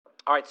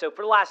All right, so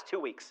for the last 2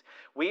 weeks,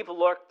 we've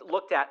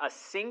looked at a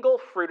single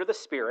fruit of the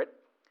Spirit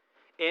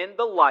in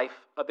the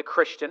life of the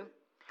Christian.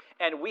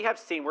 And we have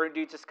seen, we're going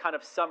to do just kind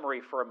of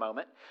summary for a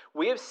moment.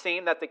 We have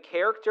seen that the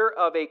character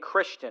of a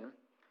Christian,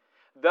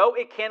 though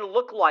it can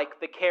look like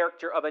the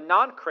character of a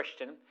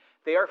non-Christian,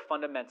 they are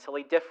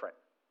fundamentally different.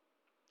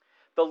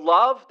 The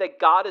love that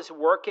God is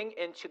working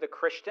into the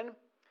Christian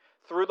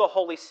through the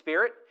Holy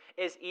Spirit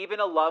is even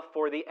a love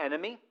for the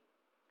enemy,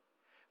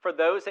 for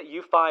those that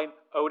you find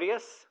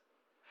odious,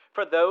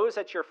 for those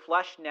that your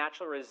flesh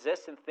naturally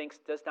resists and thinks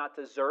does not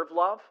deserve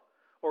love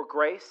or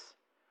grace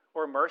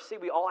or mercy.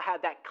 We all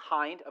have that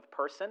kind of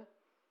person.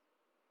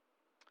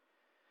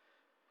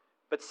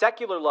 But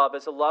secular love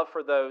is a love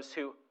for those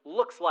who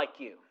looks like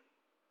you,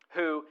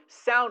 who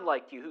sound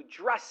like you, who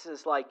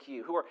dresses like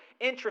you, who are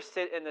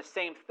interested in the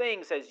same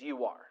things as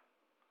you are.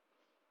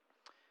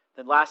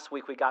 Then last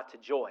week we got to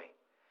joy.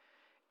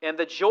 And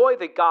the joy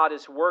that God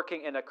is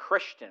working in a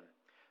Christian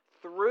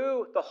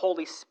through the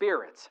Holy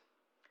Spirit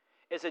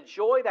is a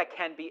joy that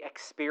can be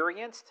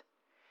experienced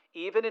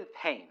even in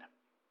pain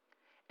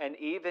and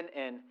even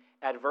in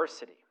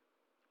adversity.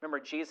 Remember,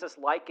 Jesus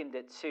likened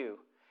it to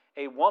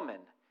a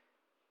woman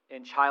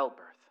in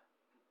childbirth.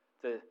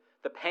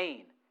 The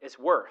pain is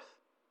worth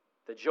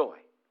the joy.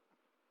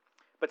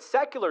 But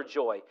secular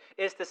joy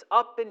is this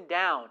up and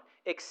down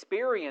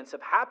experience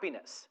of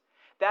happiness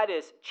that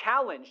is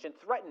challenged and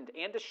threatened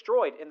and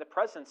destroyed in the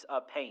presence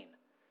of pain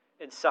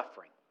and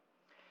suffering.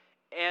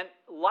 And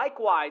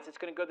likewise, it's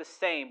going to go the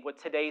same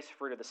with today's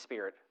fruit of the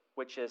Spirit,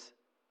 which is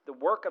the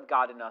work of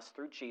God in us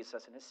through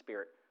Jesus and His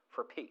Spirit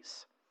for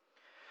peace.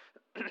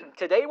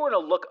 Today we're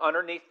going to look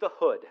underneath the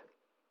hood,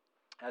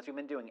 as we've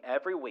been doing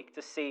every week,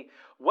 to see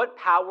what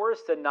powers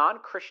the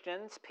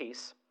non-Christian's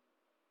peace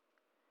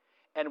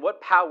and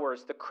what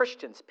powers the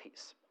Christian's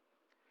peace.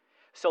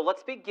 So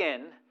let's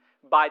begin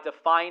by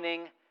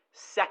defining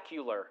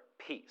secular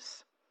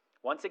peace.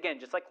 Once again,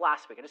 just like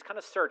last week, I just kind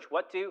of search,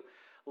 what do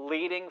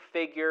leading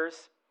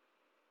figures,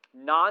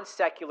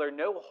 non-secular,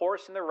 no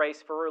horse in the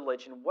race for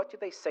religion, what do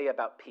they say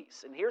about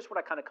peace? And here's what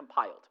I kind of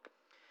compiled.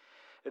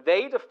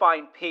 They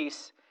define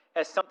peace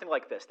as something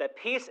like this, that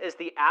peace is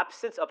the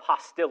absence of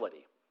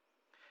hostility.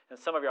 And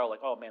some of you are like,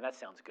 oh man, that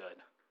sounds good.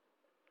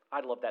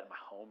 I'd love that in my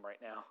home right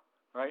now,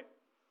 right?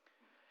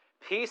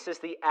 Peace is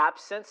the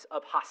absence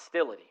of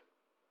hostility,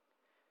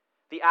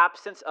 the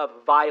absence of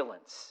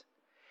violence,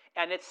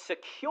 and it's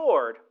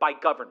secured by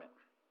government.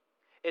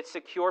 It's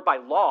secured by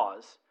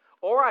laws,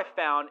 or I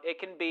found it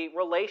can be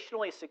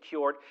relationally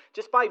secured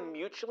just by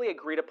mutually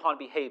agreed upon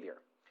behavior.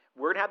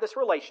 We're going to have this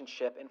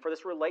relationship, and for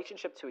this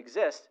relationship to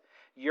exist,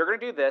 you're going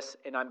to do this,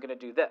 and I'm going to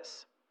do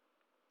this.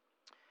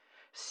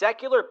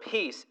 Secular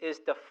peace is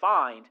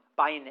defined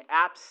by an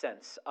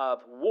absence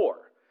of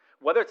war,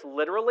 whether it's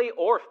literally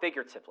or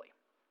figuratively.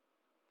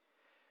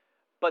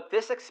 But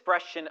this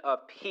expression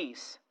of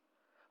peace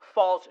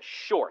falls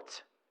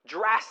short,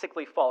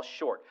 drastically falls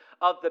short,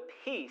 of the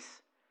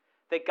peace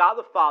that God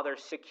the Father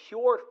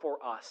secured for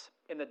us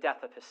in the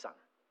death of His Son.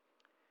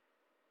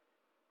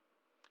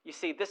 You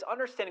see, this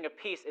understanding of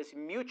peace is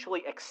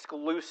mutually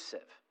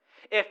exclusive.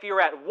 If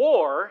you're at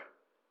war,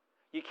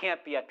 you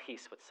can't be at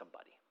peace with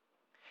somebody.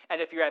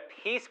 And if you're at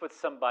peace with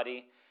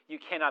somebody, you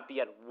cannot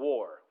be at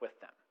war with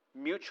them.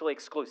 Mutually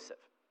exclusive.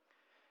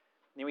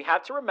 And we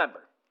have to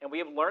remember, and we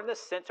have learned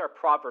this since our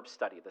Proverbs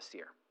study this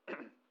year,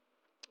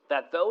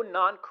 that though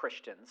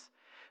non-Christians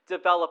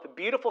develop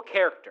beautiful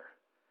character,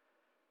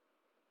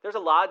 there's a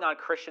lot of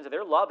non-Christians and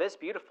their love is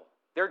beautiful.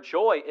 Their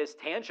joy is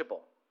tangible,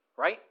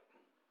 right?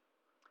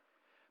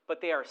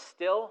 But they are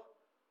still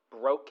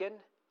broken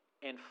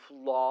and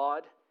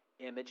flawed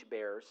image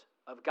bearers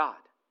of God.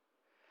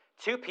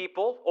 Two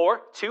people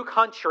or two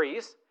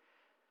countries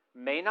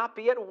may not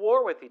be at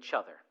war with each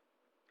other,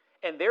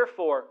 and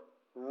therefore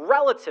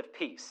relative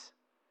peace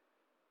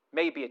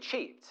may be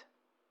achieved.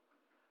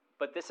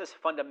 But this is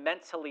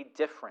fundamentally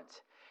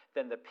different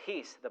than the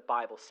peace the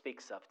Bible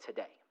speaks of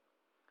today.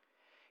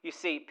 You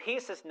see,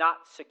 peace is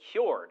not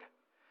secured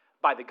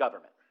by the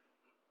government.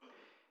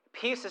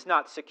 Peace is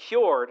not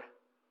secured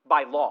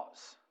by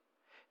laws.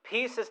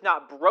 Peace is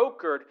not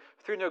brokered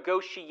through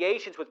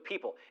negotiations with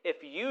people. If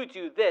you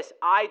do this,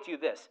 I do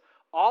this.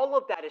 All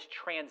of that is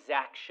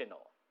transactional.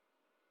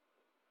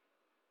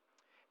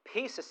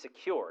 Peace is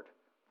secured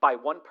by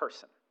one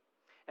person,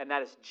 and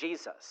that is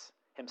Jesus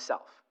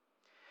Himself.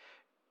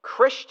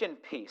 Christian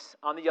peace,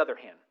 on the other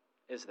hand,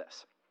 is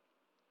this.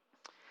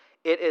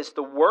 It is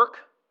the work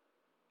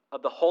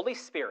of the Holy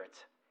Spirit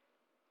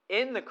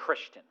in the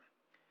Christian,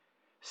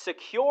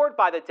 secured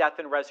by the death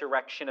and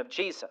resurrection of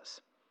Jesus,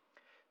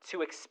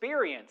 to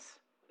experience,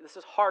 this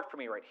is hard for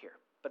me right here,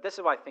 but this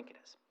is what I think it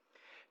is,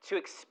 to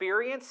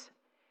experience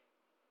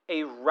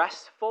a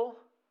restful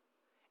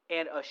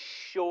and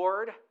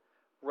assured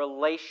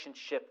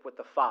relationship with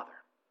the Father.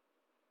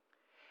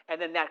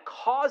 And then that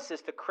causes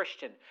the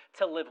Christian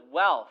to live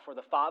well for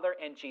the Father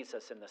and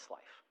Jesus in this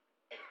life.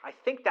 I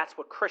think that's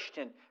what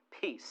Christian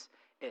peace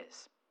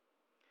is.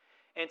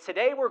 And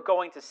today we're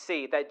going to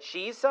see that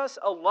Jesus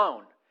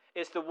alone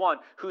is the one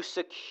who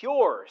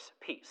secures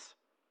peace.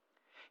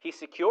 He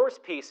secures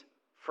peace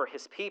for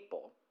his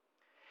people.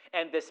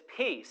 And this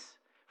peace,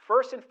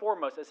 first and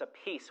foremost, is a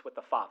peace with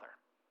the Father.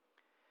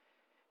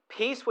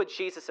 Peace with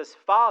Jesus'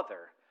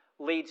 Father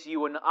leads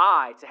you and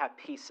I to have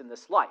peace in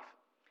this life.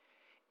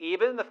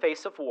 Even in the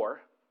face of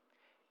war,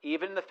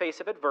 even in the face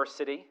of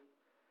adversity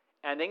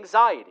and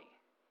anxiety,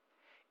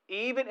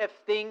 even if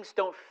things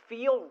don't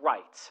feel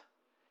right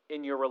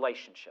in your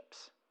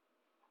relationships.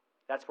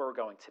 That's where we're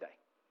going today.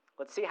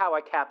 Let's see how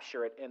I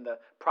capture it in the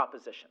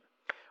proposition.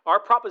 Our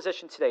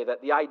proposition today,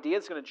 that the idea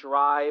is going to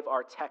drive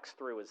our text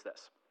through, is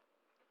this: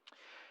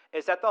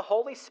 is that the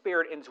Holy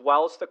Spirit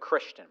indwells the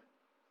Christian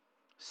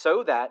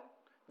so that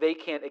they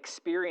can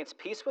experience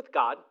peace with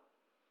God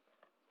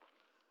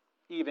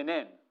even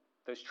in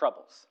those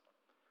troubles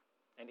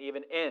and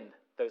even in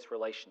those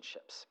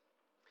relationships.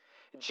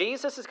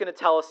 Jesus is going to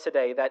tell us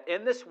today that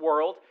in this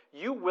world,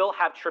 you will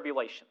have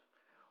tribulation.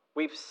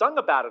 We've sung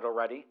about it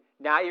already.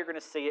 Now you're going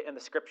to see it in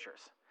the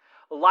Scriptures.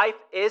 Life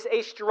is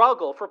a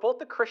struggle for both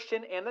the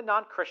Christian and the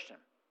non-Christian.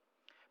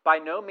 By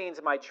no means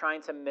am I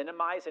trying to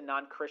minimize a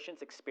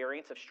non-Christian's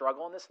experience of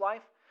struggle in this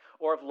life,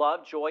 or of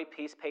love, joy,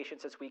 peace,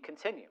 patience as we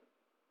continue.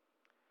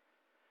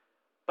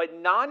 But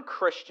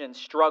non-Christian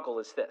struggle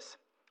is this.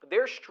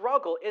 Their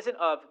struggle isn't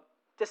of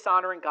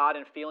dishonoring God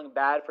and feeling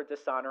bad for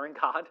dishonoring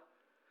God.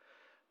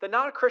 The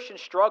non-Christian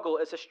struggle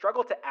is a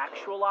struggle to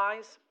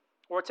actualize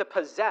or to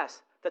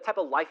possess the type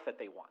of life that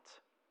they want,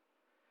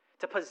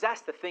 to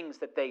possess the things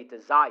that they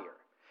desire.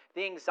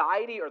 The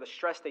anxiety or the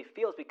stress they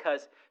feel is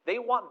because they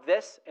want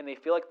this and they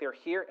feel like they're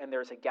here and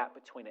there's a gap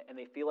between it, and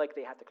they feel like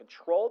they have to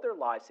control their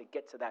lives to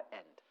get to that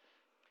end.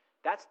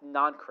 That's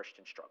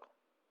non-Christian struggle.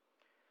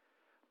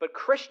 But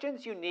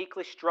Christians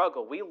uniquely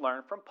struggle, we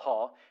learn from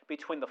Paul,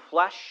 between the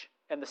flesh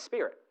and the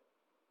spirit.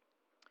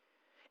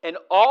 And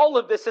all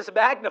of this is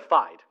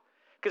magnified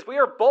because we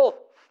are both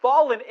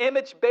fallen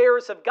image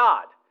bearers of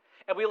God.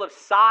 And we live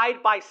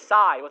side by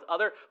side with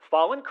other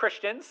fallen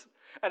Christians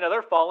and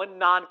other fallen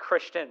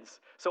non-Christians.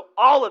 So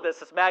all of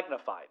this is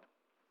magnified.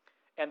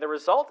 And the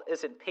result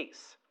isn't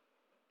peace.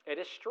 It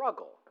is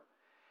struggle.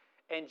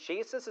 And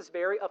Jesus is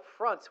very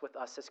upfront with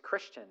us as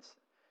Christians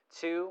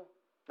to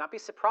not be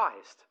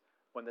surprised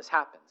when this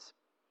happens.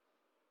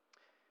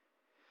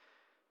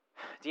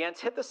 The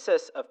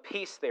antithesis of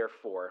peace,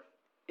 therefore,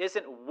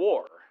 isn't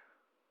war.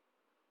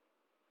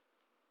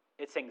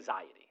 It's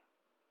anxiety.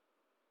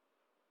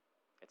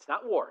 It's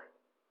not war.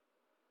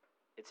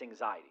 It's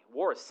anxiety.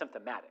 War is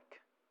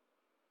symptomatic.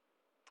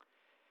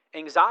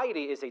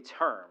 Anxiety is a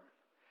term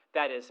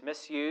that is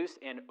misused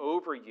and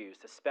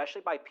overused,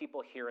 especially by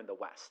people here in the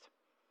West.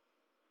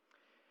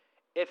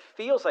 It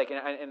feels like,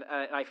 and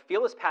I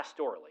feel this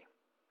pastorally,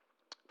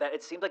 that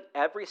it seems like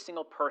every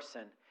single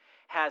person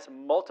has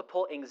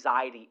multiple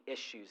anxiety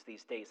issues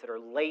these days that are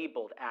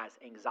labeled as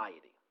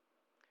anxiety.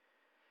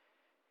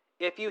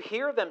 If you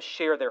hear them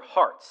share their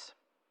hearts,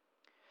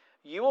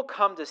 you will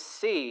come to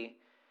see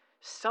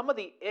some of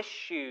the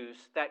issues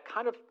that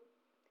kind of,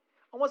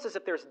 almost as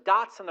if there's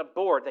dots on a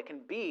board that can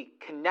be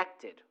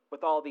connected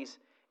with all these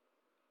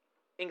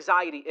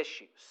anxiety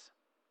issues.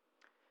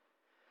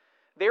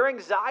 Their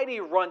anxiety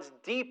runs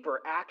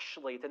deeper,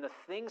 actually, than the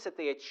things that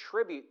they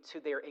attribute to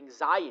their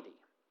anxiety.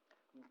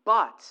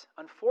 But,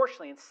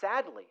 unfortunately and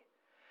sadly,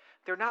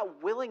 they're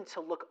not willing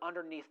to look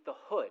underneath the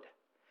hood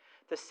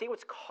to see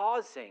what's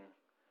causing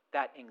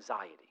that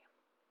anxiety.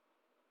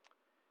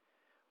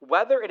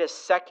 Whether it is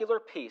secular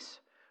peace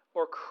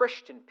or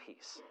Christian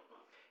peace,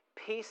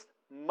 peace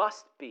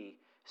must be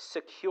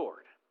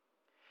secured.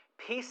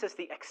 Peace is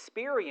the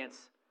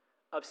experience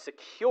of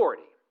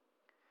security,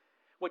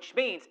 which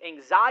means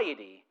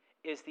anxiety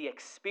is the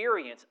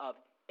experience of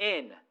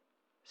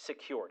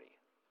insecurity.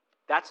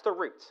 That's the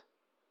root.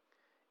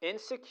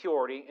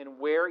 Insecurity and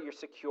where your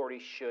security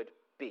should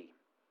be.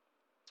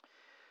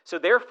 So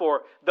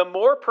therefore, the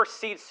more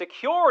perceived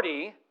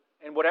security,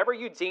 and whatever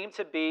you deem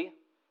to be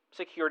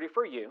security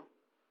for you,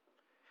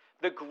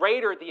 the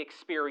greater the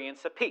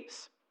experience of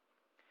peace.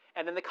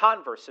 And then the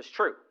converse is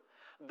true.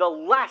 The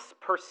less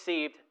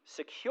perceived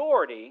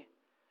security,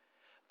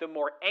 the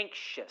more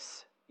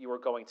anxious you are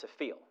going to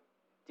feel.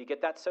 Do you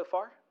get that so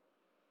far?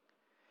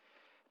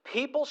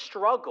 People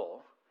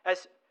struggle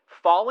as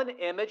fallen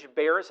image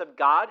bearers of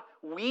God.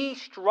 We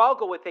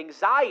struggle with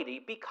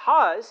anxiety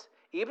because,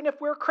 even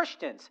if we're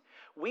Christians,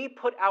 we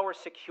put our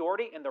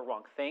security in the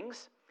wrong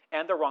things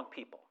and the wrong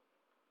people.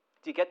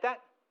 Do you get that?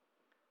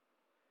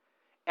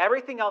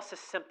 Everything else is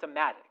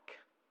symptomatic.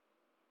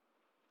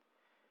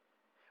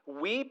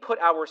 We put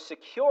our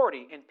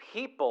security in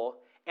people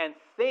and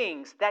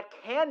things that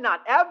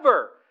cannot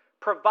ever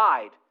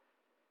provide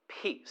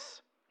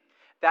peace.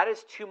 That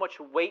is too much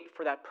weight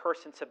for that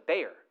person to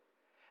bear.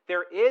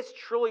 There is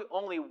truly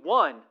only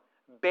one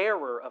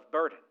bearer of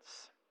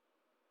burdens.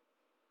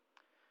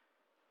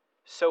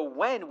 So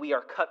when we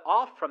are cut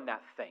off from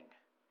that thing,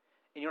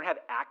 and you don't have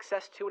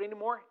access to it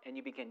anymore, and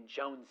you begin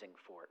jonesing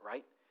for it,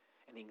 right?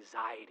 And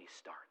anxiety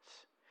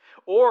starts.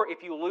 Or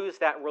if you lose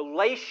that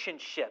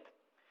relationship,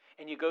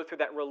 and you go through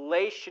that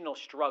relational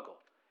struggle,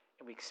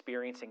 and we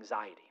experience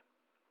anxiety.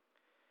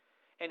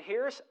 And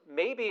here's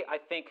maybe, I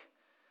think,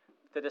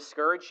 the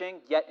discouraging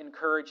yet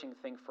encouraging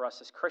thing for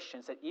us as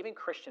Christians, that even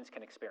Christians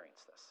can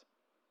experience this.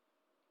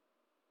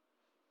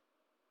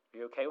 Are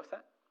you okay with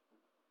that?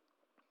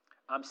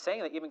 I'm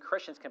saying that even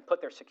Christians can put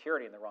their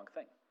security in the wrong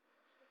thing.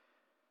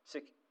 So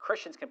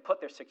Christians can put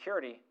their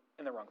security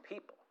in the wrong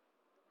people.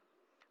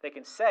 They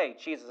can say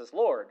Jesus is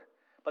Lord,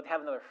 but they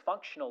have another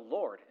functional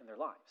Lord in their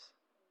lives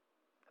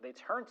that they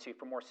turn to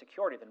for more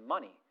security than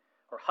money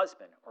or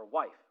husband or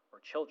wife or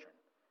children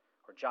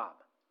or job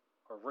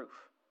or roof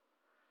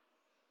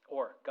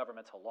or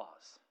governmental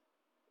laws.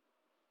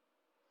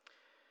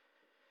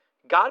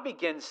 God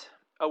begins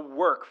a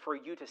work for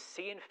you to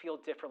see and feel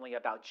differently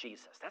about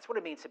Jesus. That's what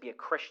it means to be a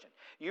Christian.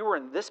 You were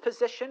in this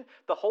position,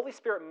 the Holy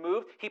Spirit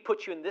moved, he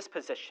put you in this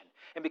position.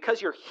 And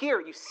because you're here,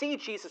 you see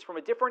Jesus from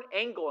a different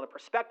angle and a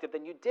perspective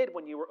than you did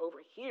when you were over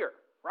here,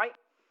 right?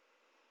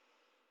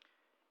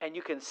 And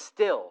you can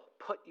still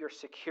put your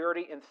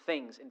security in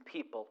things and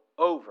people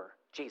over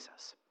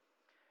Jesus.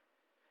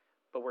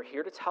 But we're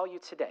here to tell you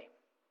today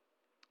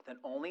that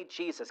only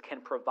Jesus can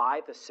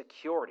provide the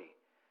security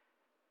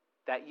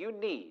that you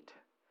need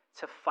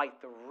to fight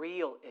the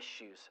real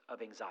issues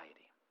of anxiety.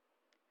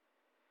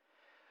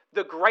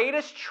 The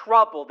greatest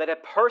trouble that a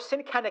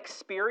person can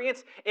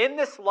experience in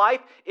this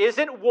life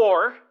isn't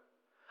war,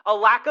 a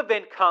lack of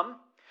income,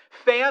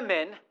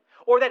 famine,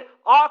 or that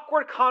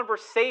awkward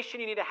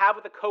conversation you need to have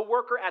with a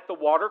coworker at the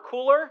water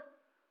cooler,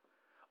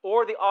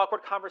 or the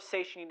awkward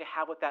conversation you need to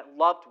have with that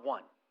loved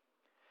one.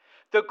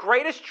 The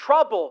greatest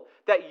trouble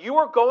that you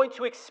are going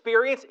to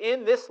experience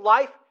in this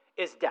life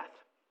is death.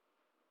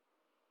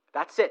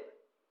 That's it.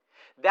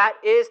 That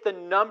is the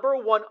number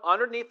one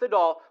underneath it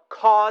all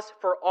cause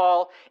for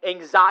all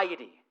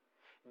anxiety.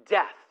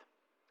 Death.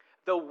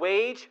 The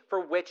wage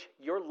for which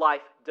your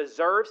life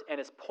deserves and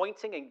is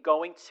pointing and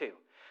going to.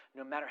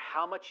 No matter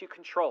how much you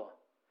control,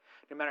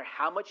 no matter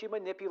how much you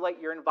manipulate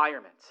your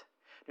environment,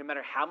 no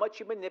matter how much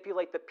you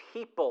manipulate the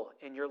people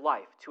in your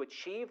life to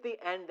achieve the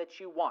end that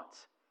you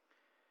want,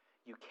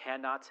 you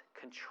cannot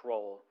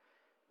control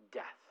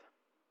death.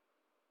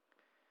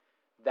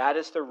 That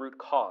is the root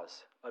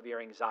cause of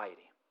your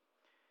anxiety.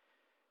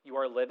 You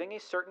are living a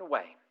certain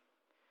way,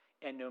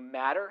 and no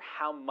matter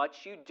how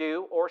much you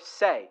do or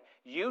say,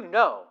 you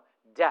know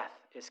death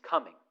is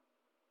coming.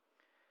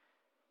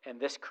 And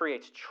this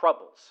creates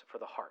troubles for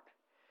the heart.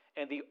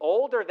 And the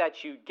older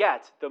that you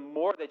get, the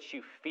more that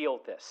you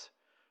feel this.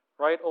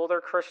 Right, older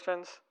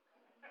Christians?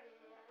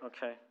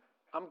 Okay,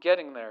 I'm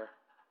getting there,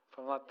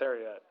 but I'm not there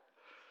yet.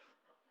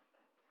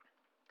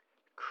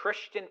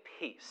 Christian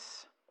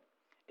peace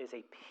is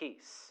a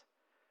peace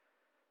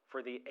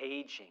for the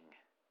aging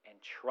and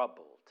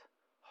troubled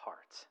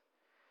heart.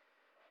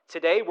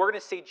 Today, we're going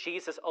to see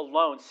Jesus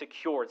alone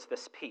secures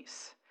this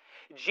peace.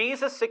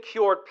 Jesus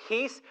secured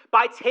peace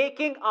by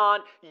taking on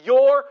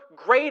your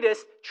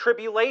greatest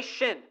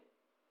tribulation,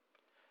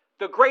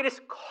 the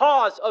greatest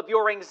cause of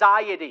your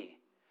anxiety.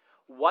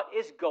 What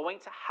is going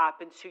to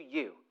happen to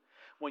you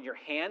when your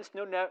hands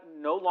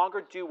no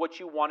longer do what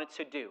you wanted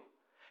to do?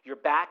 Your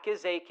back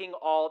is aching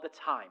all the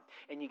time,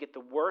 and you get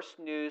the worst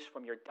news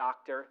from your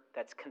doctor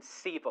that's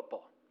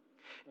conceivable.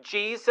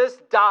 Jesus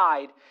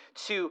died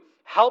to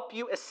help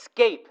you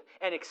escape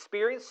and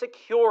experience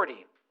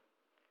security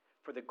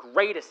for the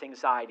greatest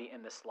anxiety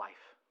in this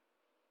life,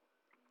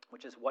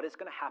 which is what is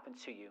going to happen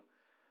to you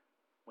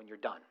when you're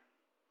done.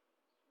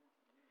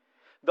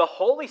 The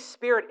Holy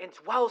Spirit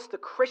indwells the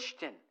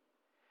Christian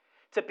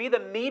to be the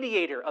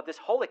mediator of this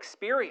whole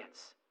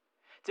experience,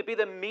 to be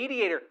the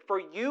mediator for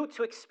you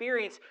to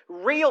experience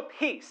real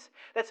peace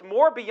that's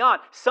more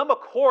beyond some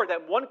accord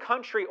that one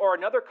country or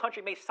another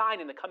country may sign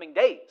in the coming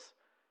days.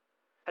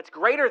 That's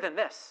greater than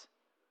this.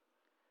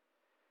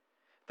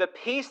 The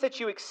peace that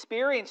you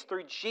experience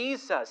through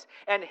Jesus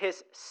and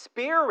His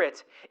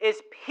Spirit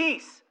is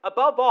peace,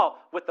 above all,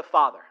 with the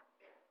Father.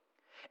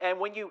 And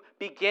when you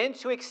begin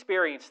to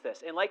experience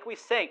this, and like we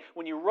sang,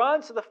 when you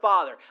run to the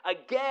Father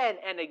again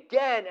and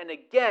again and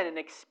again and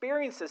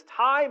experience this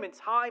time and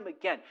time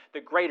again,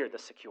 the greater the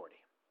security.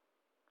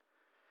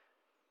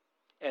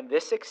 And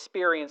this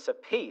experience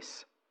of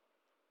peace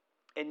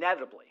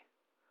inevitably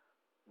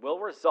will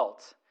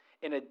result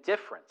in a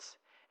difference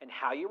in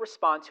how you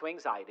respond to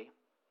anxiety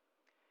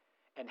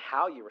and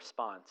how you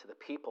respond to the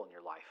people in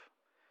your life,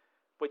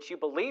 which you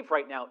believe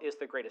right now is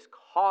the greatest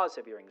cause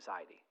of your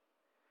anxiety.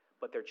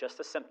 But they're just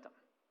a symptom.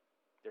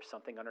 There's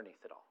something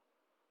underneath it all.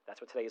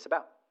 That's what today is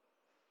about.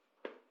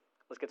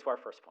 Let's get to our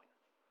first point.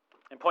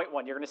 In point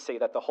one, you're going to see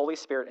that the Holy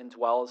Spirit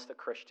indwells the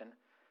Christian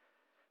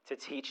to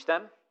teach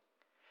them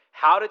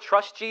how to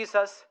trust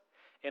Jesus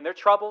in their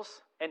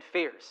troubles and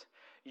fears.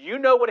 You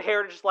know what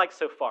Heritage is like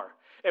so far.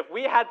 If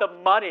we had the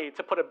money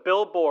to put a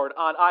billboard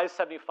on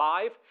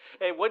I-75,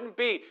 it wouldn't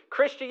be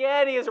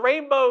Christianity is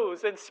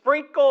rainbows and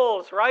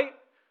sprinkles, right?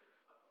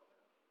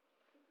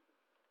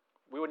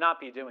 We would not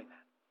be doing that.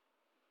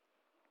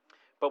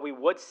 But we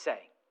would say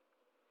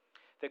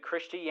that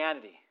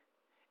Christianity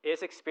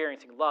is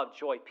experiencing love,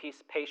 joy,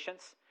 peace,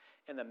 patience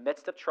in the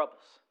midst of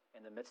troubles,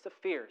 in the midst of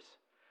fears,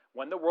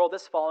 when the world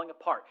is falling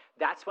apart,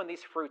 that's when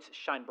these fruits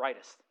shine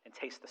brightest and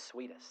taste the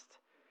sweetest.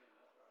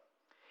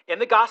 In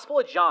the Gospel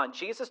of John,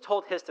 Jesus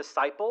told his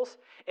disciples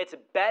it's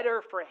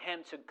better for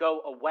him to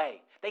go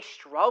away. They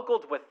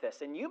struggled with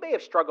this, and you may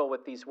have struggled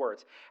with these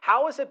words.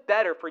 How is it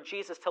better for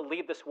Jesus to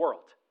leave this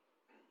world?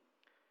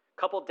 A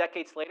couple of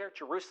decades later,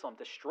 Jerusalem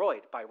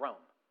destroyed by Rome.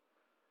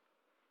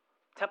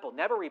 Temple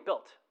never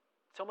rebuilt.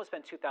 It's almost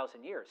been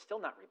 2,000 years, still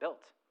not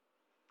rebuilt.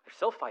 They're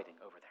still fighting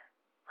over there,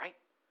 right?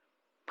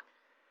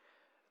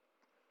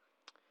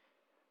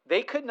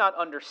 They could not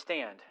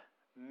understand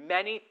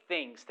many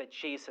things that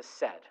Jesus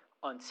said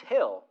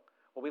until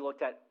what we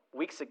looked at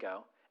weeks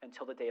ago,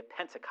 until the day of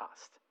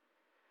Pentecost,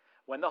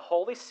 when the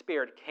Holy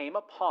Spirit came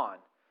upon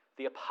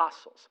the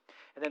apostles,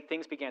 and then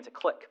things began to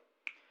click.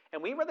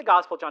 And we read the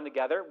Gospel of John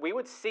together, we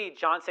would see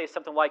John say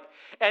something like,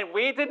 and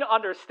we didn't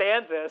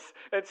understand this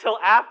until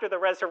after the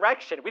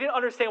resurrection. We didn't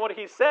understand what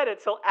he said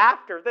until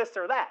after this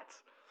or that.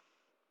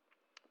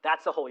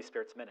 That's the Holy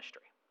Spirit's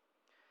ministry.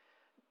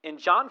 In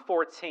John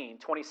 14,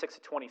 26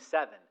 to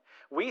 27,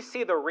 we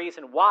see the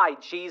reason why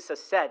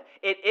Jesus said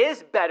it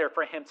is better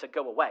for him to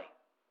go away.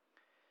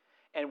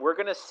 And we're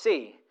going to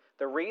see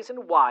the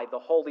reason why the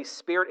Holy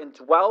Spirit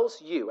indwells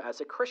you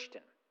as a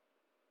Christian.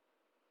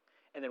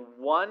 And then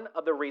one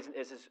of the reasons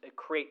is to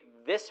create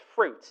this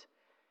fruit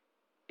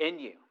in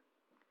you.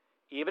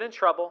 Even in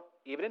trouble,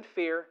 even in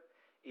fear,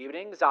 even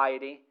in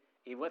anxiety,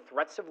 even with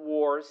threats of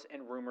wars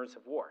and rumors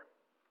of war.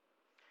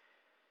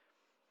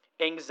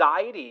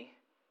 Anxiety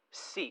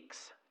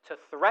seeks to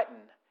threaten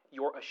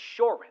your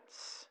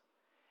assurance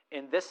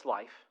in this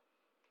life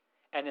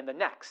and in the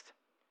next.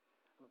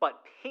 But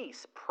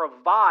peace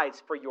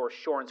provides for your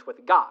assurance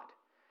with God,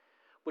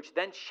 which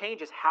then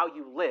changes how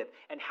you live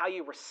and how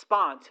you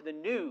respond to the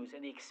news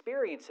and the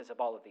experiences of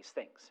all of these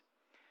things.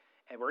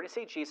 And we're going to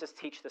see Jesus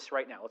teach this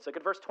right now. Let's look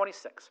at verse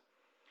 26.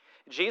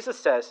 Jesus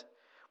says,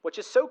 which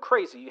is so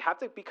crazy, you have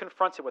to be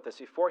confronted with this.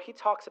 Before he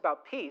talks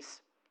about peace,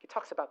 he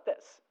talks about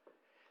this.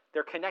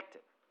 They're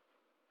connected.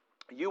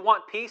 You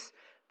want peace?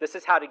 This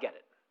is how to get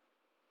it.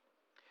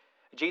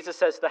 Jesus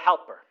says, the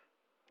Helper,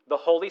 the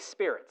Holy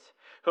Spirit,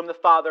 whom the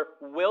Father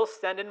will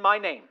send in my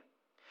name.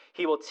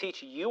 He will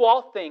teach you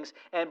all things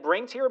and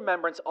bring to your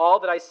remembrance all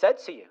that I said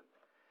to you.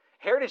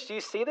 Heritage, do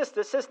you see this?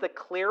 This is the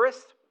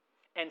clearest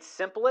and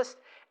simplest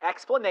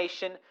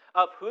explanation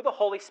of who the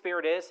Holy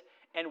Spirit is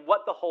and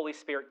what the Holy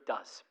Spirit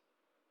does.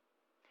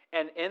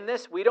 And in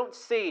this, we don't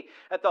see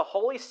that the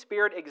Holy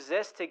Spirit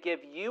exists to give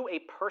you a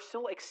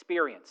personal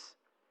experience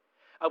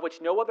of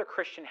which no other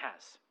Christian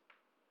has.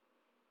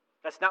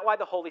 That's not why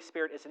the Holy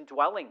Spirit is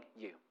indwelling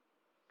you.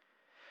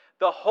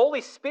 The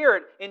Holy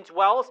Spirit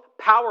indwells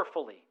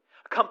powerfully,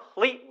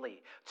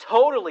 completely,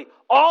 totally,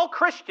 all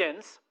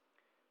Christians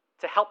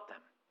to help them.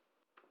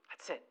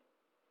 That's it.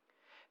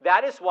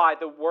 That is why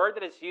the word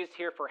that is used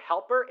here for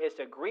helper is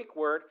the Greek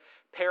word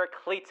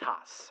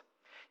parakletos.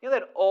 You know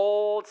that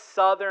old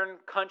southern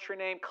country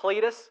name,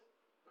 Cletus?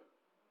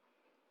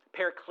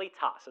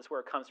 Parakletos is where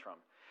it comes from.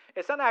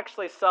 It's not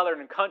actually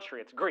southern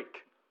country, it's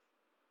Greek.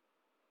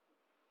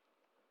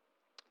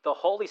 The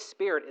Holy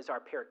Spirit is our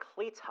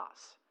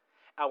parakletos,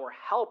 our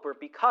helper,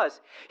 because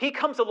he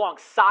comes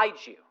alongside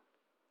you.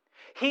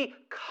 He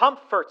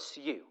comforts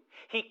you.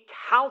 He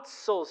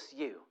counsels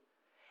you.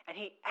 And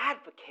he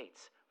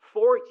advocates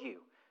for you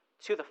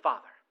to the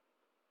Father.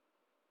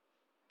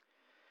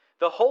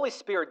 The Holy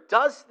Spirit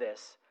does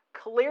this.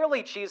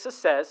 Clearly, Jesus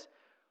says,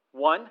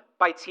 one,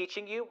 by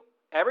teaching you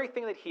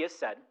everything that he has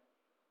said,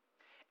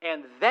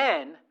 and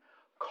then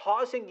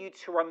causing you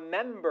to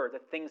remember the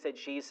things that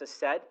Jesus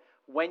said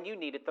when you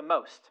need it the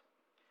most.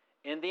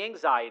 In the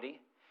anxiety,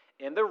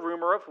 in the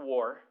rumor of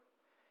war,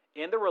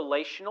 in the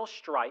relational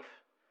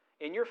strife,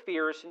 in your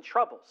fears and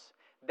troubles.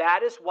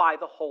 That is why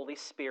the Holy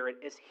Spirit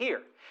is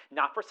here.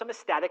 Not for some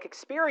ecstatic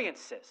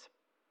experiences,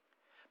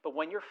 but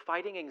when you're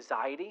fighting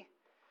anxiety,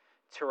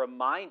 to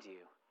remind you,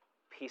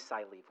 peace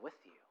I leave with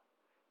you,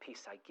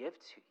 peace I give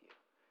to you.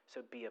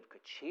 So be of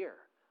good cheer.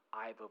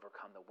 I've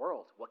overcome the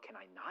world. What can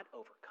I not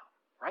overcome,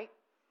 right?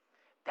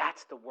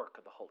 That's the work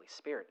of the Holy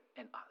Spirit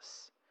in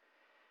us.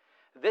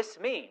 This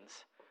means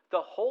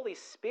the Holy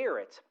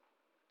Spirit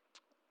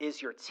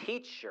is your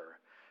teacher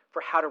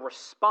for how to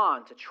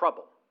respond to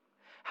trouble,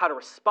 how to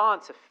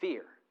respond to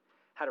fear,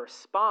 how to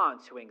respond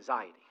to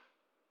anxiety.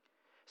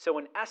 So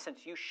in essence,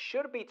 you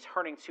should be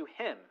turning to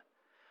him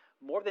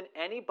more than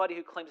anybody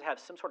who claims to have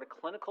some sort of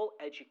clinical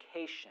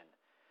education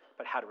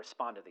about how to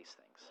respond to these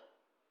things.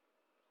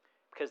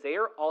 Because they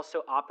are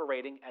also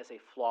operating as a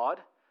flawed,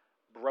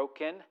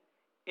 broken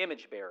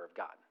image bearer of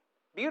God.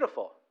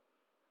 Beautiful,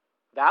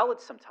 valid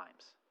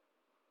sometimes,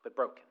 but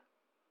broken.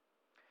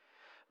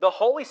 The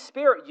Holy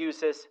Spirit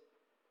uses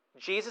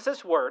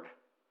Jesus' word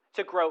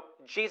to grow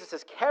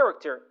Jesus'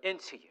 character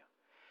into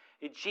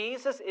you.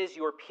 Jesus is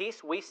your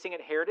peace. We sing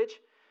at Heritage,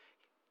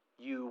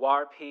 you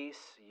are peace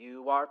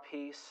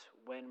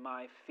when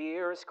my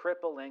fear is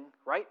crippling,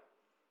 right?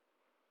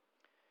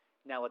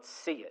 Now let's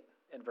see it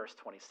in verse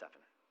 27.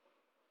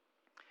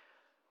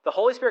 The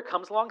Holy Spirit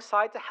comes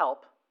alongside to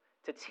help,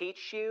 to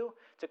teach you,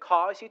 to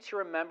cause you to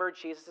remember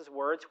Jesus'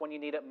 words when you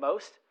need it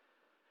most.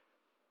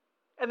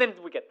 And then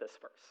we get this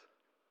verse.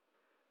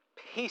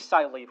 Peace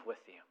I leave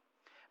with you.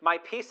 My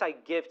peace I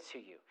give to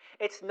you.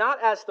 It's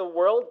not as the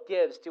world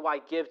gives do I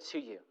give to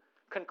you.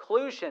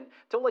 Conclusion,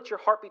 don't let your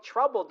heart be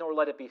troubled, nor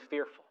let it be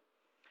fearful.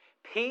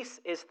 Peace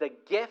is the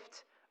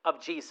gift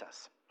of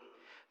Jesus.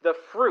 The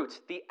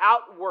fruit, the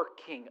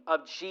outworking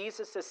of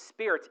Jesus'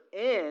 Spirit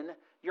in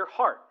your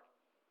heart.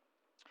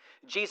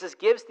 Jesus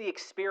gives the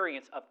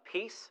experience of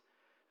peace,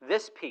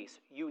 this peace,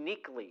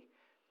 uniquely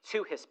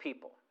to his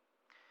people.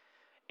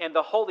 And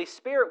the Holy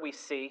Spirit, we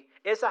see,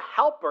 is a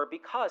helper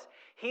because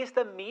he's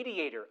the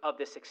mediator of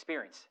this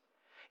experience.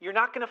 You're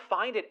not going to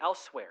find it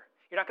elsewhere.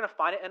 You're not going to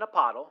find it in a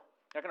bottle.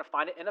 You're not going to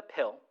find it in a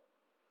pill.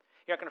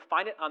 You're not going to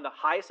find it on the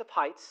highest of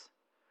heights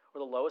or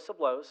the lowest of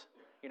lows.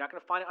 You're not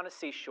going to find it on a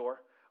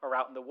seashore or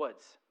out in the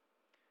woods.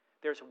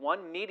 There's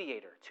one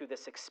mediator to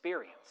this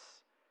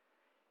experience,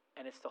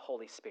 and it's the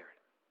Holy Spirit.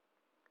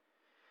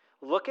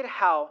 Look at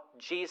how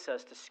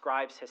Jesus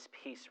describes his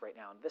peace right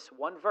now in this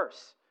one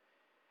verse.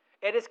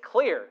 It is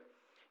clear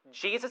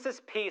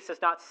Jesus' peace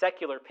is not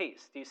secular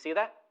peace. Do you see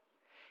that?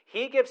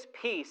 He gives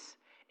peace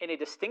in a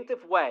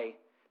distinctive way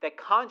that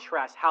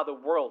contrasts how the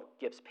world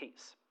gives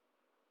peace.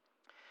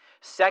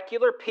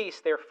 Secular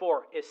peace,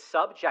 therefore, is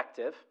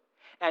subjective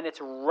and it's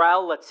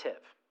relative.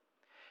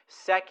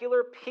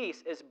 Secular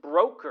peace is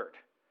brokered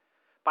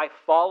by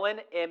fallen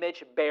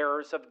image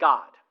bearers of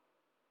God.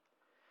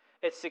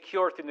 It's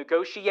secured through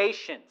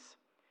negotiations,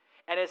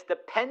 and it's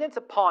dependent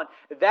upon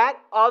that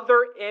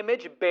other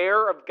image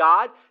bearer of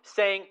God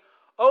saying,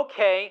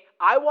 okay,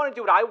 I want to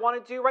do what I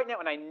want to do right now,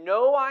 and I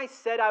know I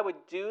said I would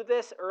do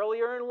this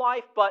earlier in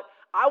life, but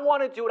I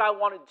want to do what I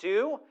want to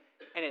do,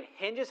 and it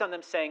hinges on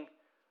them saying,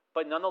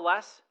 but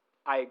nonetheless,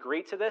 I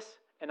agree to this,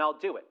 and I'll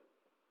do it.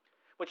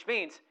 Which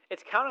means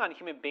it's counting on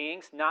human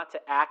beings not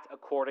to act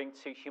according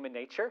to human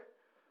nature,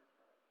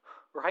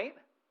 right?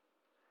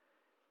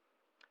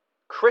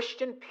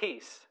 Christian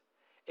peace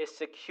is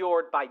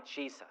secured by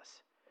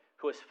Jesus,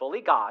 who is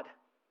fully God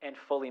and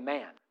fully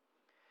man.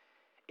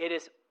 It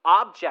is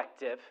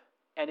objective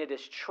and it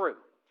is true.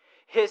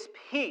 His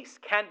peace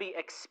can be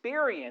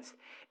experienced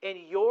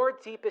in your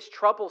deepest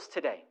troubles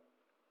today,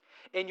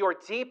 in your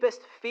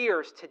deepest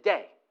fears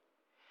today,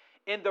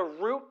 in the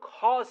root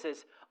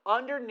causes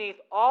underneath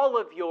all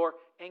of your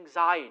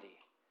anxiety,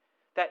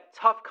 that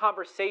tough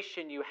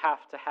conversation you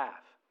have to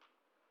have.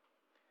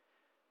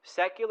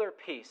 Secular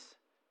peace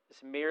is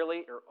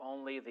merely or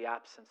only the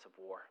absence of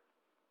war.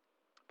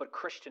 But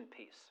Christian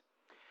peace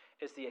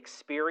is the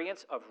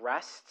experience of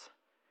rest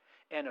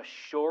and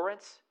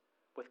assurance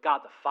with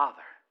God the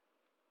Father.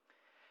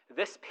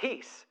 This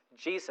peace,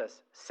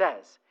 Jesus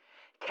says,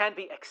 can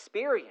be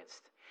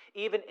experienced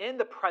even in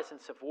the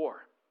presence of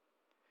war.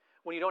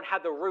 When you don't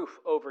have the roof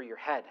over your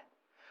head.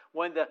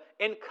 When the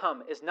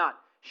income is not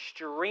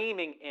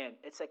streaming in.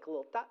 It's like a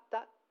little dot,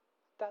 dot,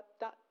 dot,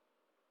 dot.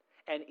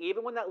 And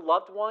even when that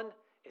loved one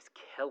is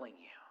killing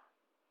you.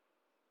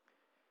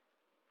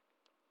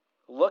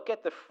 Look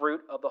at the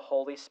fruit of the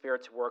Holy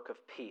Spirit's work of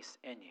peace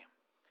in you.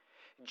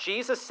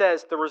 Jesus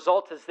says the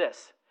result is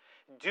this.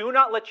 Do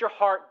not let your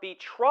heart be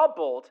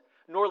troubled,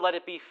 nor let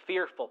it be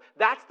fearful.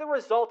 That's the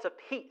result of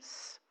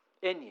peace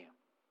in you.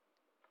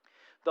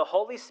 The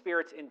Holy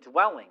Spirit's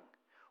indwelling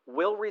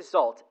will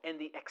result in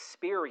the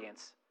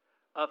experience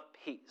of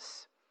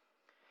peace.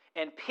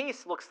 And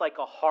peace looks like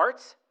a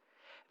heart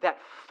that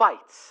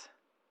fights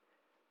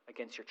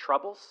against your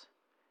troubles,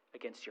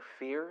 against your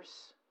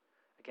fears,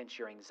 against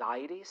your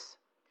anxieties.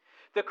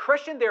 The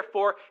Christian,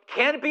 therefore,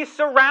 can be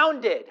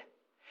surrounded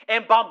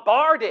and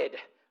bombarded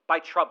by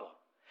trouble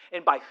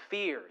and by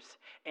fears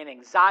and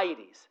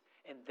anxieties,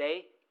 and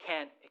they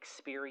can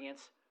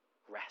experience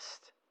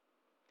rest.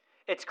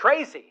 It's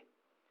crazy,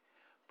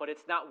 but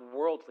it's not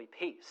worldly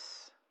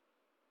peace.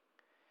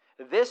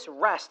 This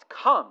rest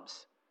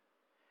comes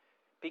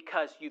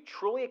because you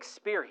truly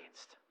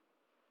experienced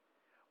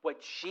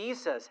what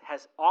Jesus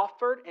has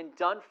offered and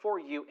done for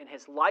you in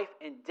his life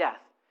and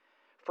death,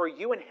 for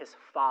you and his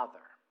Father.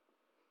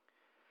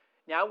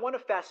 Now I want to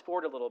fast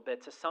forward a little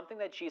bit to something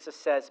that Jesus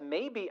says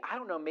maybe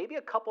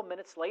a couple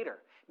minutes later,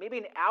 maybe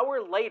an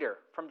hour later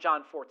from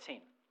John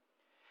 14.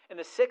 In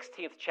the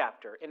 16th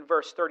chapter, in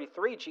verse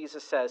 33,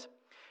 Jesus says,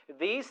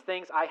 "These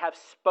things I have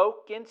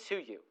spoken to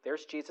you."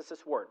 There's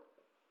Jesus' word.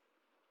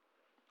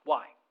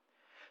 Why?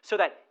 "So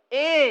that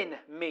in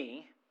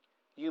me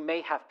you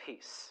may have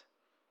peace."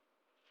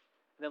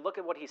 And then look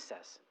at what he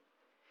says.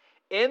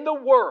 "In the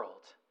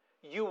world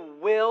you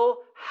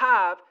will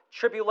have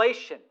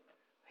tribulation."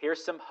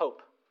 Here's some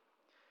hope.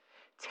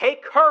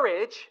 "Take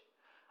courage,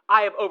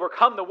 I have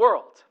overcome the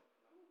world."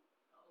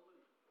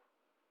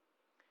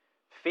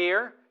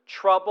 Fear,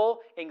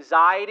 trouble,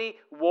 anxiety,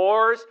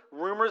 wars,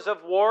 rumors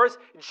of wars.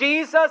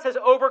 Jesus has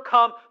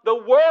overcome the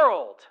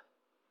world.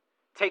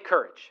 Take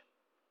courage.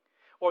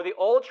 Or the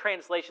old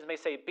translations may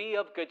say, "Be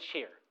of good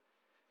cheer."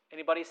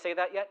 Anybody say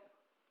that yet?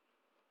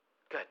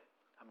 Good.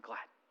 I'm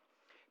glad.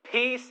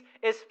 Peace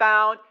is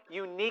found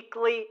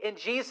uniquely in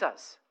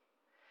Jesus.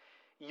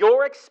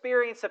 Your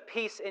experience of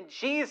peace in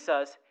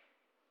Jesus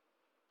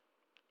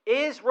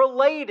is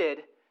related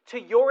to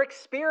your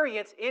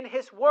experience in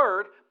His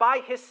Word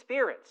by His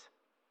Spirit.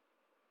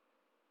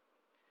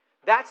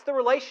 That's the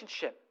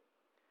relationship.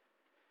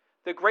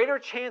 The greater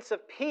chance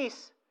of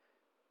peace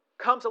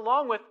comes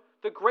along with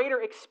the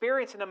greater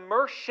experience and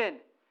immersion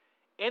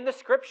in the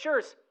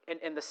Scriptures and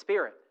in the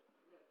Spirit.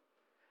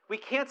 We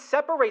can't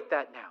separate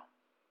that now.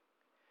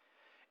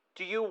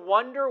 Do you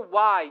wonder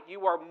why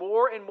you are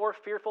more and more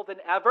fearful than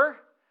ever?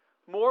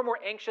 More and more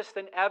anxious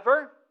than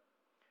ever?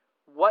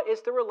 What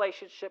is the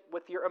relationship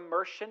with your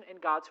immersion in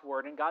God's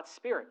Word and God's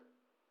Spirit?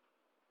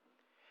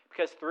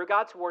 Because through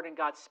God's Word and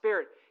God's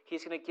Spirit,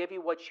 He's going to give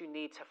you what you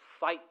need to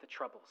fight the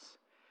troubles,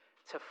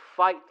 to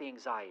fight the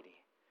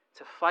anxiety,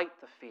 to fight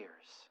the fears.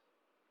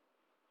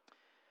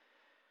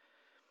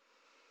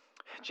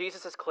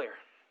 Jesus is clear.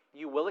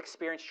 You will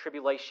experience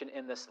tribulation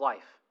in this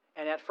life.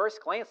 And at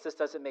first glance, this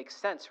doesn't make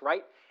sense,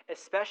 right?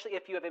 Especially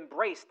if you have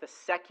embraced the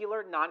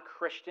secular,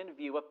 non-Christian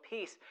view of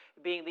peace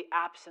being the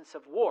absence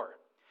of war.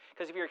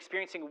 Because if you're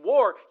experiencing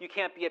war, you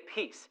can't be at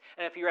peace.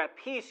 And if you're at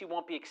peace, you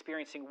won't be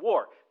experiencing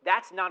war.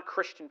 That's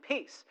non-Christian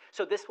peace.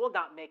 So this will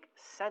not make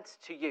sense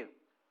to you.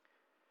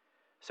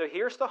 So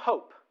here's the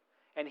hope,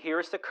 and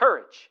here's the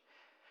courage.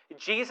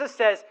 Jesus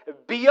says,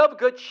 be of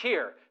good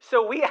cheer.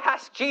 So we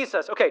ask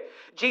Jesus, okay,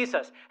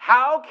 Jesus,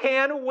 how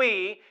can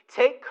we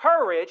take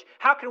courage?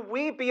 How can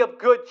we be of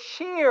good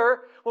cheer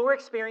when we're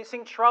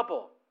experiencing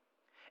trouble?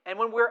 And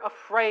when we're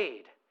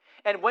afraid?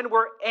 And when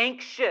we're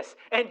anxious?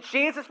 And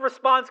Jesus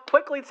responds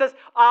quickly and says,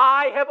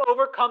 I have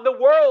overcome the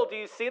world. Do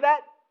you see that?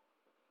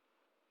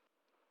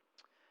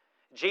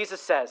 Jesus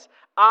says,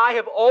 I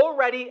have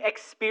already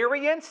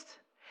experienced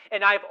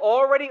and I've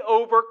already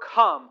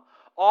overcome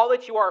all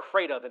that you are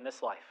afraid of in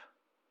this life.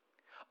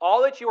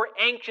 All that you are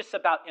anxious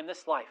about in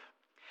this life.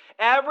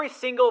 Every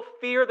single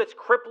fear that's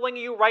crippling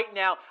you right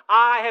now,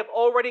 I have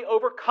already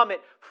overcome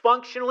it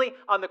functionally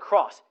on the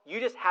cross. You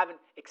just haven't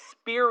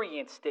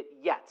experienced it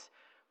yet.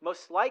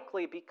 Most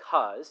likely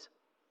because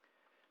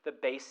the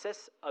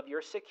basis of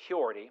your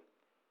security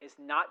is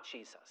not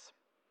Jesus.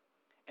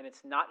 And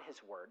it's not His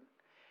Word.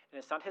 And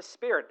it's not His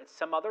Spirit. It's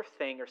some other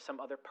thing or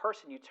some other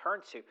person you turn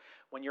to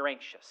when you're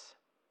anxious.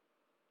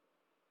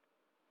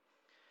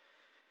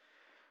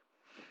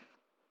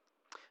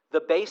 The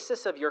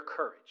basis of your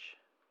courage,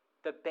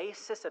 the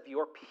basis of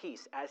your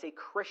peace as a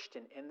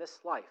Christian in this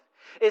life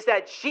is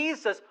that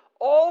Jesus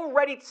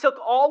already took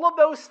all of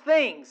those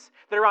things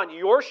that are on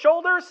your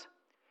shoulders.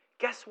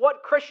 Guess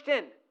what,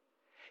 Christian?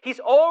 He's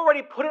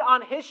already put it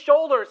on His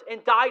shoulders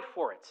and died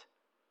for it.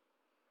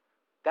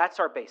 That's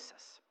our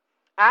basis.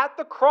 At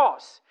the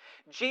cross,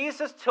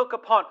 Jesus took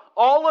upon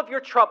all of your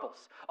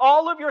troubles,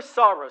 all of your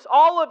sorrows,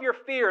 all of your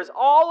fears,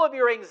 all of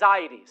your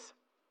anxieties.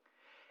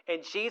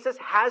 And Jesus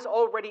has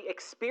already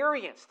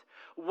experienced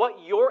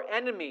what your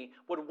enemy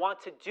would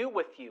want to do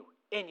with you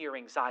in your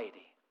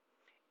anxiety,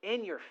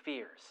 in your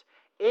fears,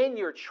 in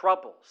your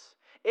troubles,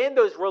 in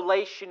those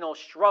relational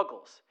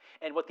struggles.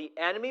 And what the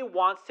enemy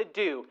wants to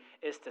do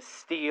is to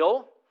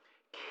steal,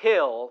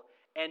 kill,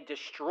 and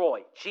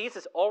destroy.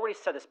 Jesus already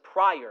said this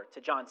prior to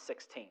John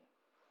 16.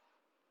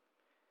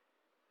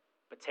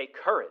 But take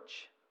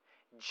courage.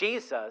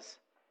 Jesus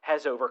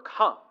has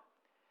overcome.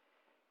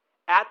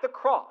 At the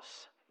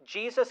cross,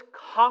 Jesus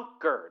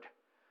conquered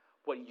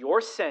what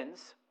your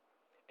sins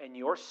and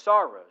your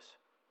sorrows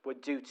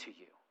would do to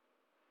you.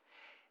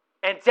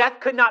 And death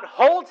could not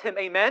hold Him,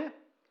 amen?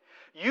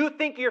 You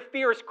think your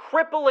fear is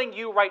crippling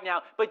you right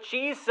now, but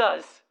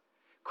Jesus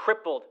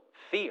crippled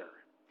fear.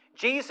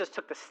 Jesus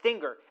took the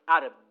stinger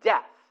out of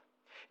death.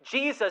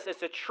 Jesus is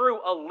the true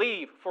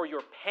alleviation for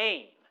your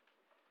pain.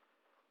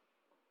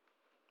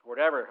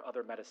 Whatever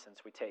other medicines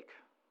we take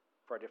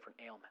for our different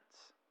ailments.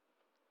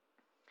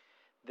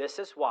 This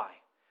is why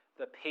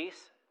the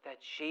peace that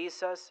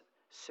Jesus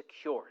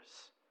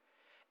secures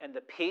and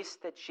the peace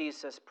that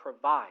Jesus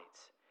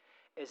provides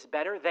is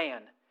better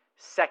than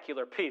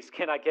secular peace.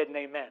 Can I get an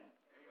amen? Amen.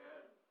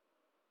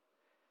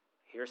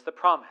 Here's the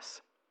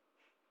promise.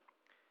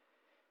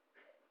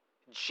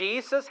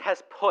 Jesus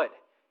has put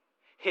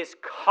His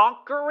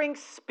conquering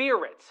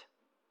Spirit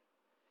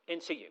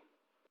into you.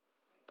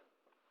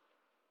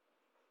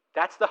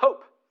 That's the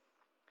hope.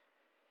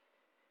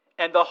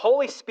 And the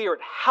Holy Spirit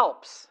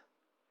helps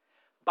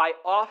by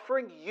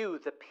offering you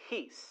the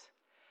peace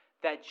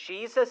that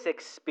Jesus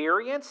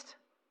experienced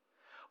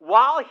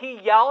while He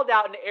yelled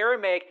out in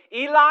Aramaic,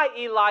 Eli,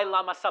 Eli,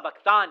 lama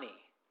sabachthani.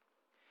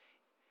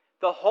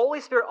 The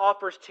Holy Spirit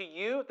offers to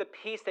you the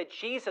peace that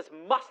Jesus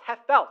must have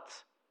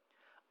felt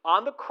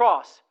on the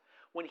cross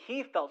when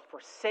He felt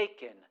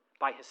forsaken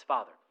by His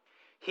Father.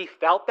 He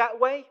felt that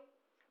way,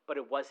 but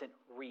it wasn't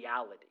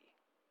reality.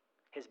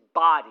 His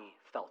body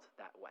felt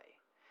that way.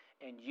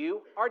 And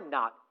you are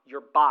not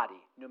your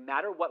body, no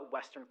matter what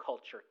Western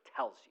culture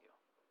tells you.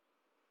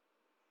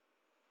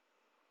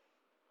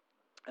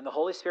 And the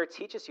Holy Spirit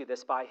teaches you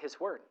this by His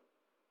Word.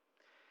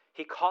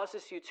 He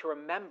causes you to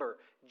remember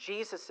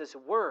Jesus'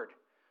 Word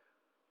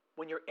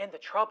when you're in the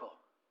trouble,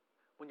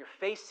 when you're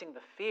facing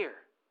the fear,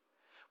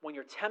 when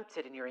you're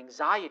tempted in your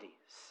anxieties.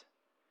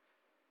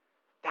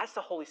 That's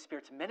the Holy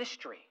Spirit's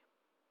ministry,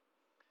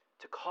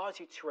 to cause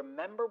you to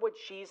remember what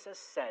Jesus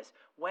says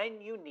when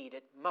you need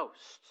it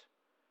most.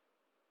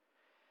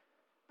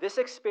 This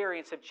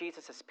experience of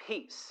Jesus'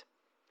 peace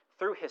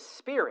through his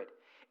Spirit,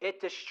 it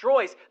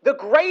destroys the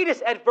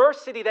greatest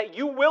adversity that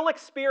you will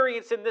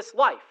experience in this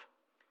life,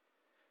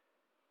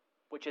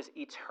 which is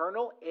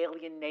eternal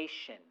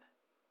alienation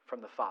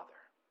from the Father.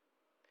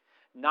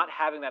 Not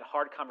having that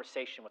hard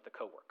conversation with the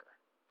coworker.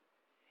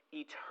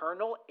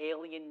 Eternal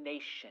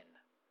alienation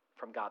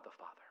from God the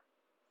Father.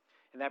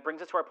 And that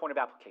brings us to our point of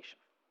application.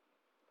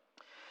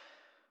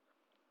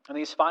 In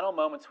these final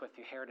moments with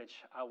you, Heritage,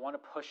 I want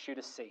to push you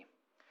to see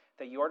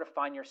that you are to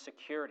find your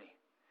security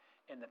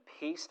in the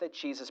peace that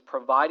Jesus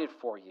provided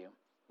for you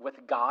with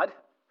God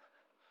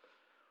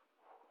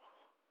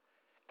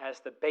as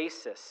the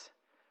basis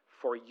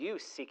for you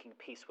seeking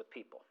peace with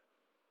people.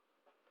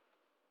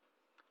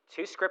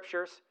 2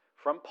 scriptures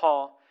from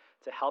Paul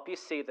to help you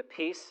see the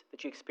peace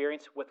that you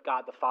experience with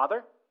God the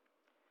Father,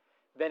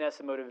 then as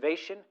a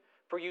motivation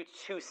for you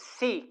to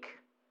seek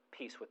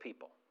peace with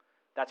people.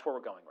 That's where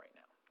we're going right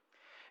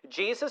now.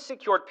 Jesus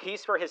secured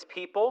peace for his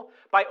people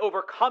by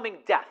overcoming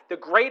death, the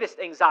greatest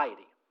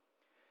anxiety.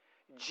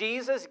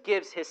 Jesus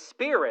gives his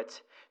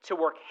Spirit to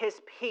work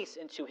his peace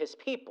into his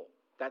people.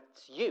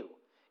 That's you,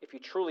 if you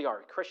truly are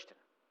a Christian.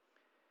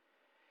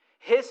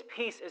 His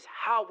peace is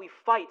how we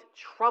fight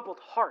troubled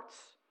hearts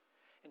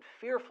and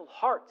fearful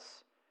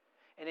hearts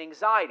and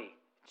anxiety.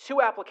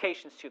 2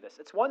 applications to this.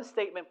 It's one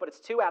statement, but it's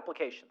 2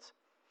 applications.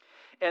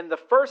 And the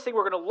first thing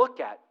we're going to look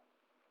at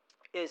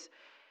is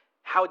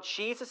how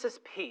Jesus'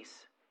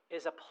 peace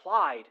is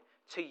applied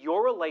to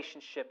your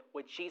relationship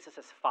with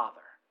Jesus'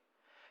 Father.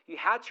 You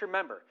have to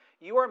remember,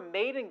 you are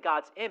made in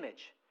God's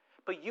image,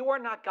 but you are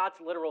not God's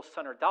literal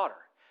son or daughter.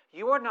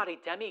 You are not a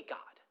demigod.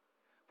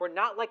 We're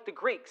not like the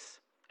Greeks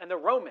and the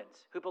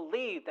Romans who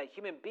believed that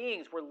human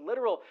beings were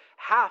literal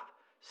half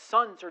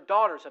sons or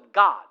daughters of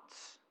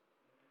gods.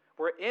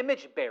 We're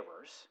image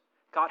bearers.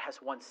 God has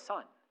one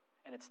son,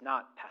 and it's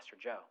not Pastor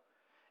Joe,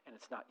 and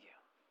it's not you.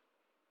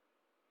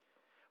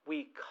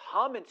 We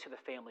come into the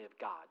family of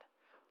God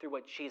through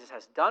what Jesus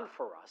has done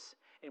for us,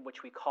 in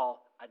which we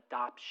call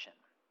adoption,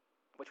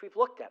 which we've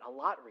looked at a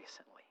lot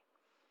recently.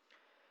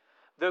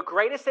 The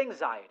greatest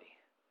anxiety,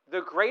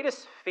 the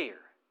greatest fear,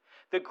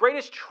 the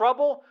greatest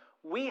trouble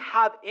we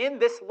have in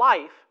this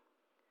life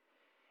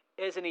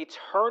is an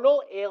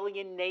eternal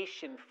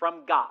alienation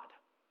from God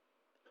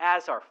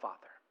as our Father.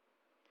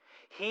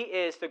 He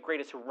is the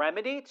greatest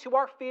remedy to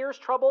our fears,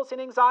 troubles, and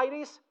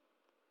anxieties.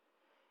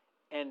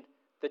 And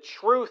the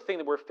true thing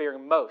that we're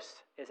fearing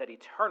most is that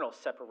eternal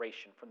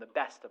separation from the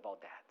best of all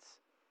dads.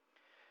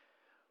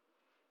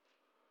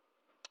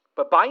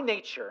 But by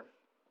nature,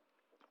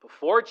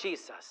 before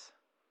Jesus,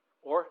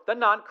 or the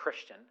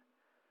non-Christian,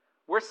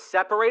 we're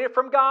separated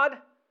from God,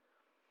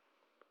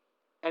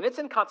 and it's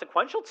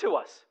inconsequential to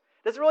us.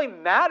 It doesn't really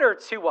matter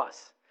to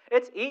us.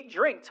 It's eat,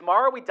 drink.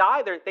 Tomorrow we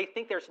die. They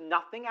think there's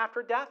nothing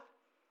after death.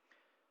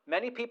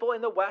 Many people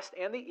in the West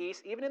and the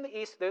East, even in the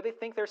East, they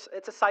think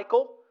it's a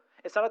cycle.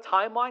 It's not a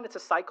timeline. It's a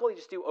cycle. You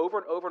just do over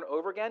and over and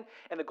over again.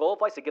 And the goal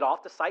of life is to get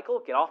off the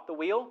cycle, get off the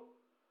wheel.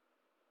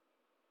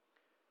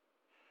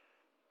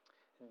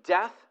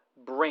 Death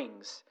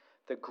brings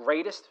the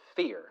greatest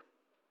fear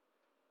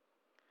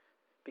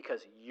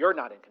because you're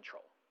not in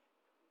control.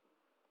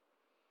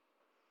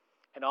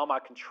 And all my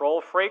control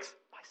freaks,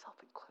 myself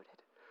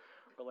included,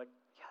 we're like,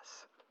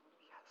 yes,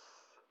 yes,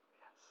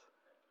 yes.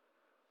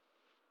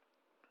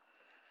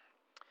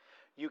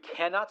 You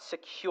cannot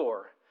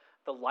secure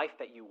the life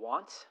that you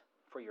want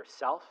for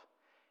yourself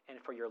and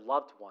for your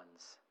loved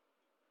ones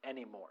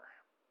anymore.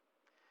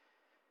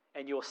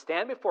 And you will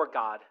stand before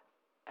God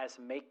as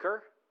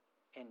maker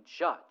and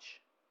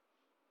judge.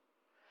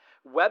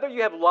 Whether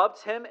you have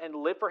loved him and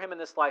lived for him in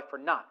this life or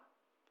not.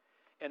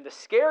 And the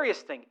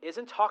scariest thing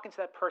isn't talking to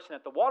that person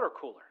at the water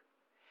cooler.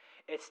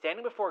 It's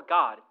standing before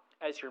God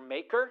as your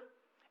maker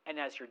and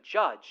as your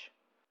judge,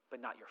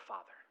 but not your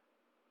Father.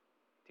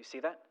 Do you see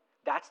that?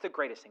 That's the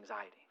greatest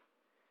anxiety.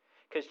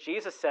 Because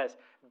Jesus says,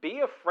 be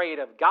afraid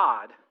of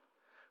God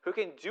who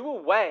can do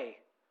away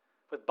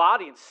with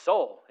body and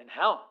soul in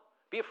hell.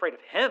 Be afraid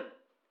of him.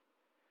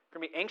 If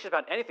you're going to be anxious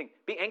about anything,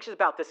 be anxious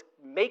about this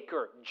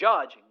maker,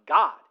 judge,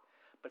 God.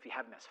 But if you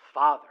have him as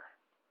Father,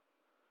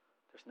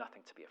 there's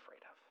nothing to be afraid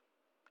of.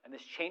 And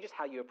this changes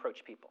how you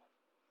approach people.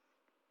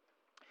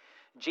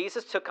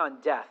 Jesus took on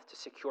death to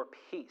secure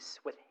peace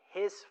with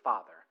his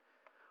Father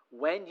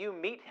when you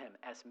meet him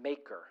as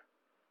maker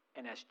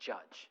and as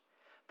judge.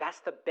 That's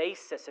the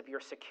basis of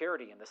your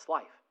security in this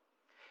life.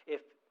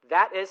 If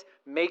that is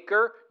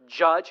maker,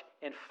 judge,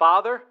 and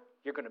Father,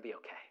 you're going to be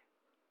okay.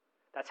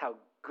 That's how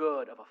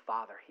good of a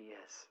Father he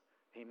is.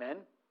 Amen?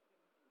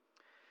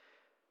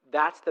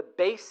 That's the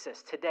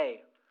basis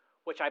today,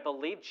 which I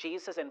believe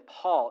Jesus and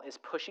Paul is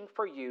pushing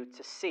for you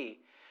to see,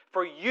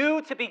 for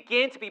you to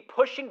begin to be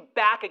pushing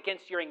back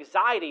against your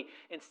anxiety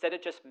instead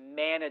of just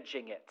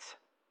managing it.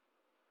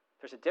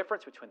 There's a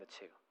difference between the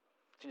two.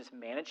 Between just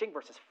managing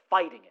versus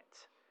fighting it.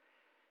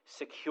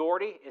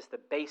 Security is the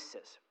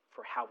basis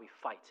for how we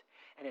fight.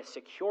 And it's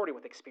security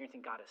with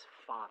experiencing God as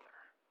Father.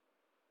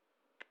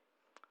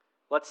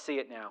 Let's see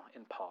it now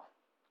in Paul.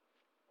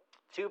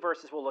 2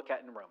 verses we'll look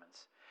at in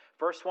Romans.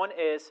 First one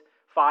is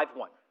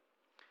 5:1.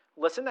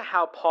 Listen to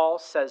how Paul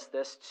says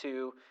this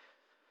to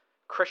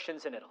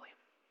Christians in Italy.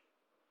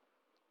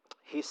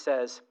 He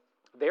says,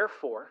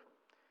 therefore,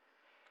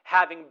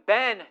 having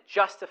been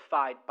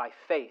justified by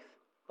faith.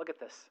 Look at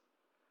this.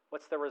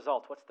 What's the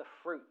result? What's the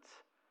fruit?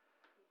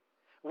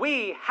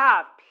 We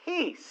have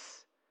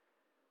peace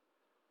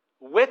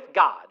with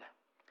God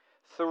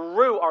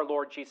through our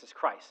Lord Jesus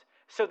Christ.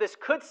 So this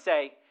could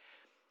say,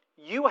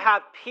 you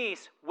have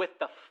peace with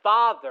the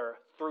Father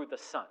through the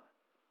Son.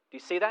 Do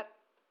you see that?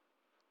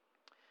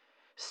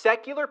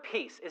 Secular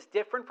peace is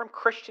different from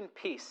Christian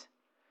peace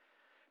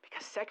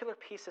because secular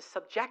peace is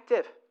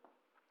subjective.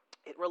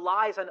 It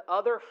relies on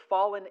other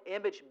fallen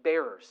image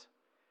bearers,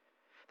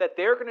 that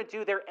they're going to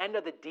do their end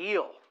of the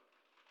deal.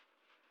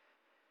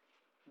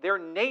 Their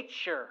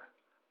nature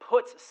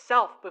puts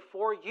self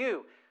before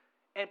you,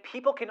 and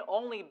people can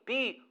only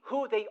be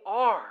who they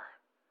are.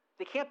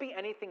 They can't be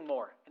anything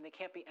more, and they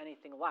can't be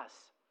anything less.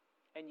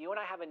 And you and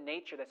I have a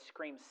nature that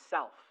screams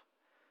self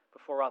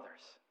before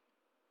others.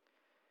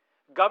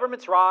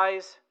 Governments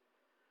rise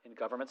and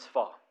governments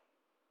fall.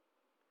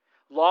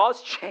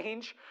 Laws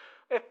change.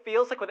 It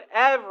feels like with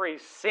every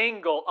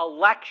single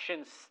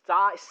election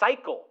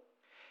cycle.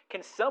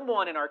 Can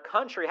someone in our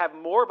country have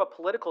more of a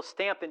political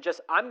stamp than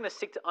just, I'm going to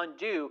seek to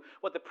undo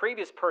what the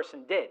previous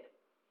person did?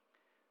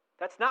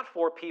 That's not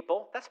for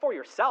people. That's for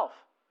yourself.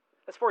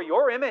 That's for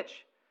your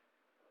image.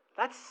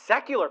 That's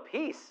secular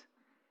peace.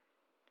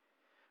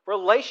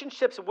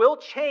 Relationships will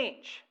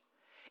change,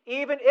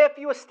 even if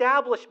you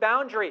establish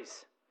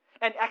boundaries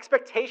and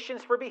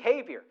expectations for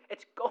behavior.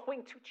 It's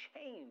going to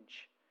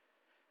change.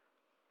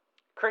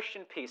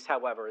 Christian peace,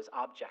 however, is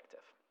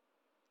objective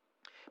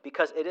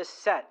because it is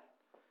set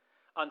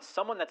on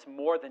someone that's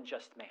more than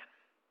just man.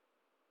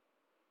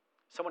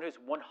 Someone who's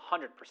 100%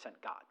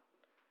 God.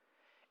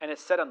 And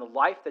it's set on the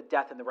life, the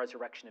death, and the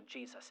resurrection of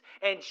Jesus.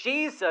 And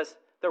Jesus,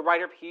 the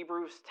writer of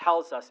Hebrews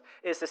tells us,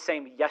 is the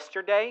same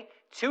yesterday,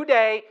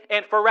 today,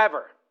 and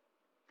forever.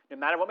 No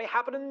matter what may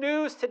happen in the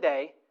news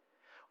today,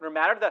 no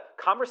matter the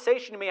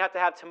conversation you may have to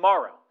have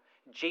tomorrow,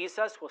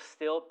 Jesus will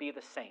still be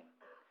the same.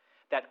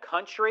 That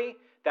country,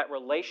 that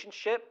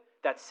relationship,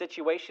 that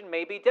situation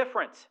may be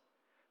different,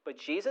 but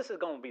Jesus is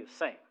going to be the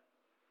same.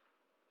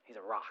 He's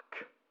a rock.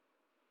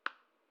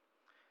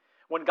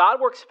 When God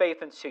works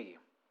faith into you,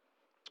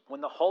 when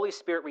the Holy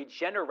Spirit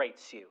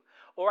regenerates you,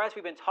 or as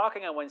we've been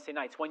talking on Wednesday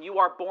nights, when you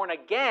are born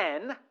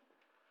again,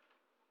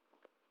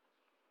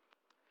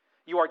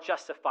 you are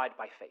justified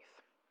by faith.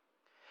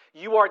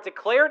 You are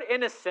declared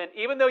innocent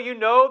even though you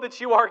know that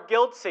you are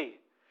guilty.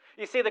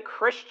 You see, the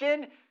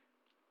Christian,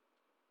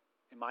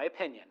 in my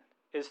opinion,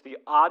 is the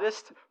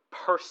oddest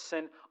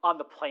person on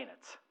the planet.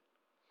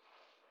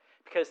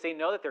 Because they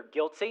know that they're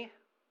guilty.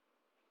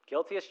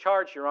 Guilty as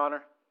charged, Your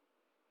Honor.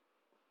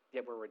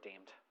 Yet we're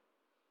redeemed.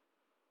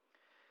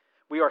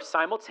 We are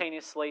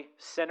simultaneously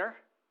sinner,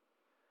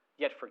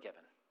 yet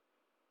forgiven.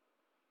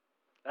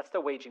 That's the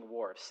waging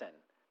war of sin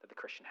that the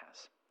Christian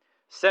has.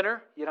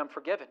 Sinner, yet I'm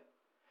forgiven.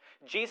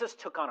 Jesus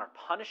took on our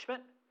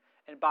punishment,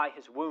 and by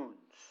his wounds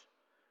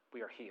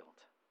we are healed.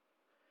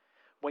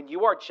 When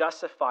you are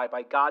justified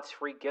by God's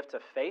free gift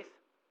of faith,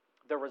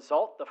 the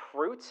result, the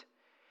fruit,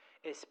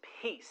 is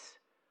peace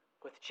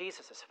with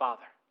Jesus as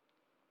Father.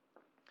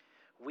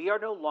 We are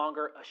no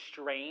longer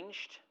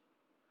estranged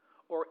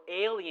or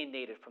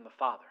alienated from the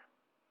Father.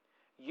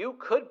 You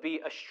could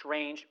be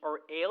estranged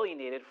or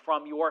alienated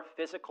from your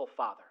physical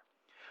father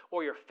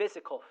or your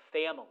physical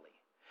family.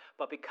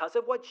 But because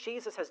of what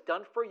Jesus has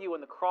done for you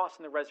in the cross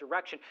and the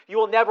resurrection, you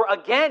will never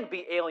again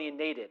be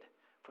alienated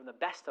from the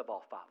best of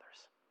all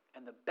fathers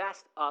and the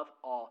best of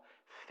all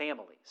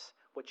families,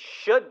 which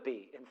should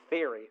be, in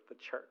theory, the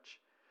church,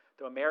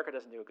 though America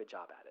doesn't do a good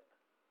job at it.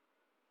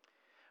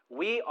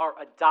 We are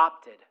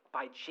adopted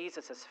by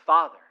Jesus as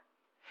Father,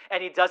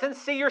 and he doesn't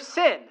see your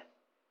sin.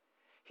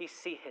 He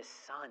sees his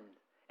Son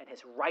and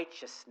his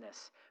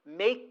righteousness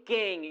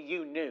making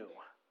you new.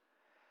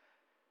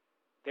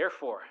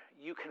 Therefore,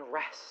 you can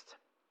rest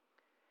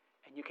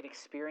and you can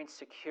experience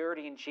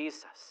security in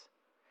Jesus,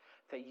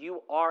 that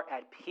you are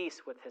at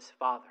peace with his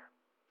Father.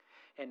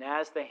 And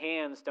as the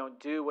hands don't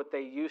do what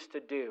they used to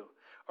do,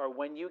 or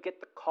when you get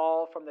the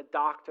call from the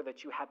doctor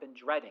that you have been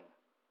dreading,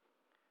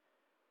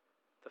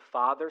 the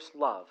Father's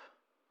love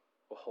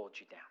will hold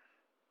you down.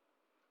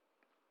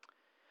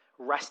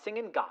 Resting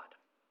in God,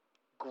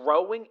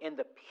 growing in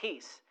the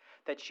peace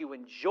that you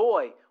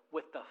enjoy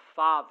with the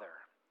Father,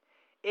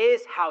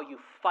 is how you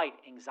fight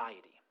anxiety.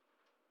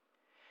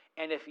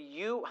 And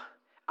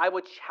I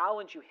would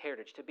challenge you,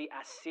 Heritage, to be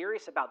as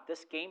serious about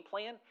this game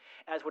plan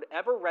as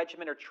whatever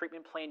regimen or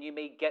treatment plan you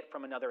may get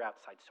from another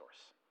outside source.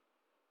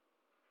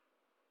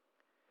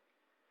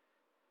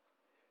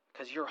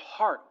 Because your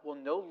heart will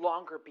no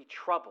longer be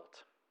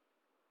troubled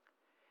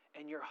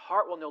And your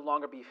heart will no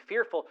longer be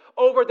fearful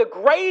over the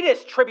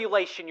greatest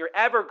tribulation you're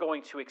ever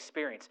going to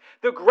experience,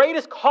 the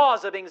greatest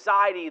cause of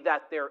anxiety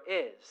that there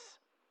is.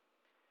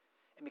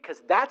 And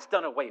because that's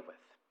done away with,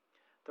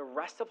 the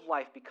rest of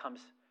life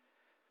becomes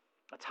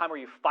a time where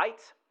you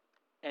fight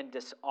and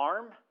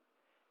disarm,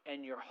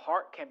 and your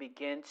heart can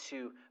begin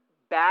to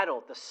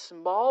battle the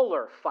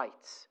smaller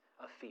fights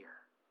of fear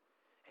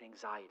and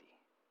anxiety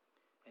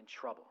and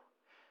trouble.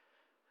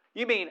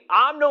 You mean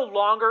I'm no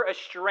longer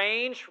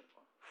estranged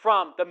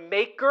from the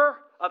maker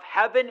of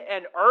heaven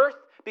and earth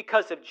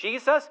because of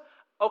Jesus?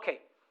 Okay,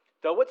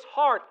 though it's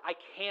hard, I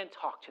can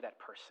talk to that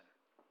person.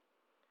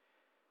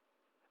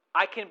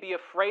 I can be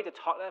afraid to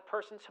talk to that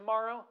person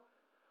tomorrow,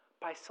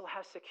 but I still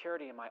have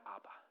security in my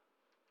Abba.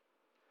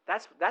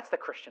 That's the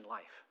Christian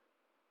life.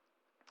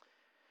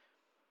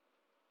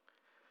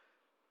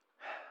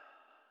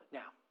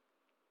 Now,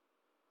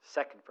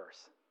 second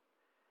verse.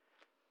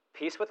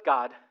 Peace with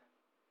God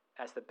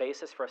as the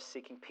basis for us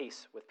seeking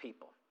peace with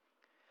people.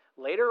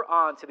 Later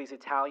on to these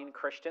Italian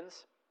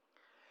Christians,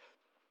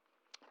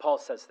 Paul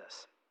says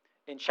this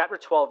in chapter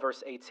 12,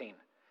 verse 18.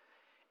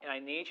 And I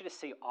need you to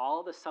see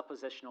all the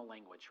suppositional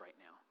language right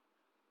now.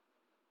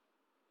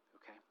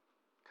 Okay?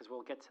 Because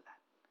we'll get to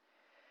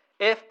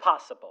that. If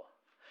possible,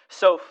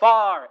 so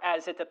far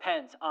as it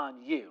depends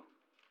on you,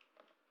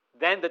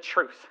 then the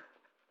truth,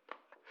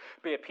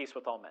 be at peace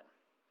with all men.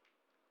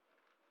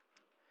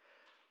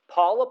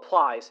 Paul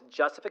applies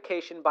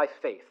justification by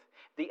faith,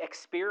 the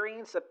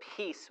experience of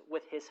peace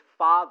with his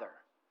Father,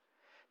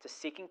 to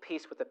seeking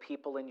peace with the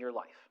people in your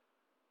life.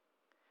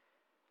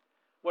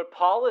 What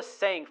Paul is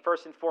saying,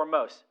 first and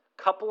foremost,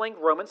 coupling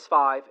Romans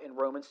 5 and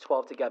Romans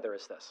 12 together,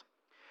 is this.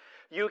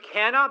 You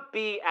cannot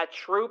be at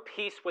true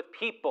peace with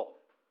people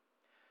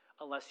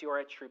unless you are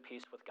at true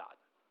peace with God.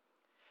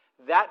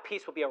 That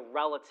peace will be a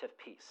relative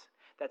peace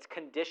that's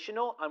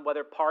conditional on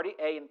whether party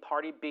A and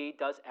party B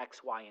does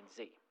X, Y, and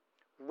Z.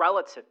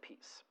 Relative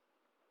peace.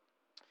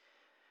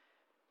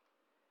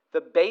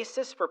 The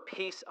basis for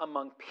peace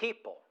among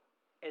people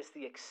is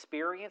the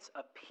experience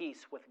of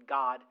peace with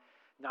God,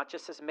 not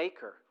just as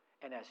maker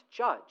and as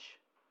judge,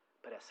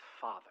 but as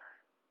Father.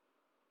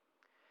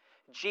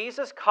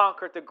 Jesus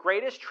conquered the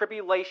greatest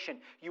tribulation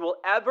you will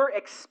ever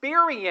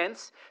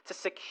experience to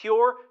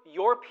secure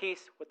your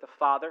peace with the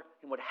Father.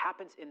 And what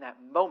happens in that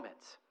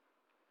moment?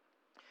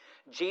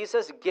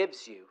 Jesus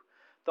gives you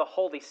the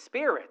Holy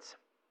Spirit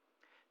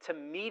to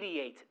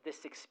mediate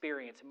this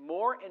experience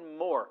more and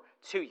more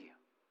to you.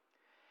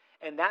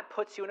 And that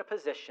puts you in a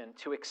position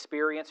to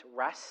experience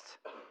rest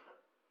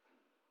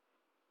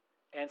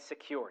and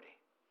security.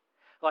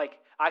 Like,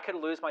 I could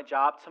lose my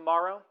job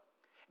tomorrow,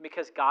 and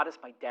because God is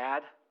my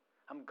dad,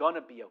 I'm going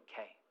to be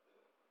okay.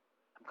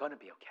 I'm going to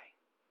be okay.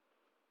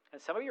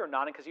 And some of you are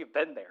nodding because you've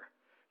been there.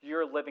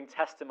 You're a living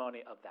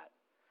testimony of that.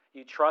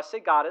 You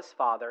trusted God as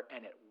Father,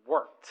 and it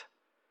worked.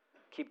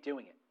 Keep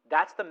doing it.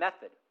 That's the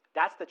method.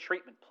 That's the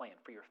treatment plan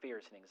for your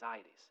fears and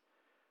anxieties.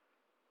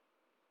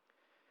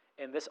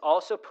 And this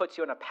also puts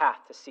you on a path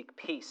to seek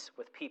peace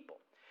with people.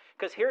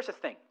 Because here's the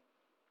thing.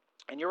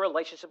 In your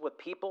relationship with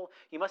people,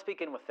 you must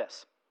begin with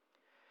this.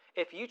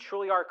 If you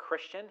truly are a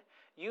Christian,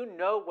 you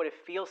know what it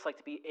feels like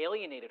to be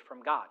alienated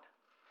from God.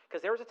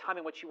 Because there was a time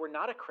in which you were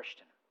not a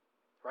Christian,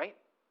 right?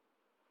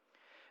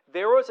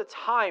 There was a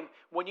time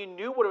when you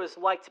knew what it was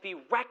like to be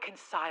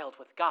reconciled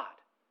with God.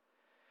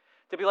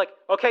 To be like,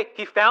 okay,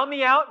 he found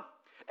me out.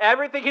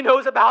 Everything he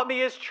knows about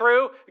me is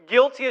true.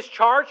 Guilty as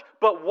charged.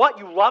 But what?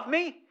 You love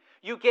me?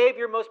 You gave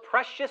your most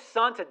precious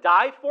son to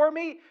die for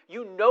me?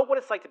 You know what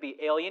it's like to be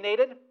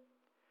alienated.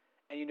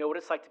 And you know what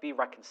it's like to be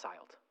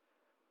reconciled.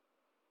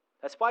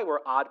 That's why we're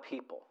odd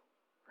people,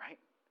 right?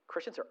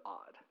 Christians are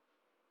odd.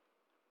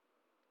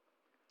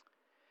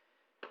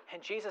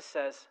 And Jesus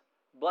says,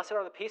 blessed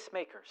are the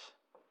peacemakers,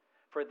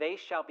 for they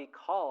shall be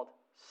called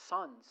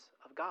sons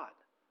of God.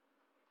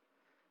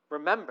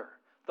 Remember,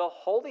 the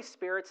Holy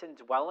Spirit's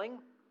indwelling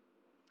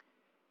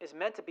is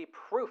meant to be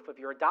proof of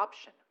your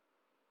adoption.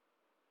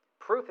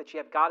 Proof that you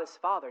have God as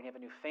Father and you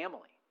have a new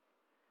family.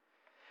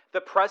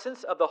 The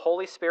presence of the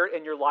Holy Spirit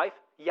in your life,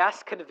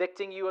 yes,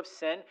 convicting you of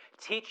sin,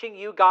 teaching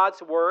you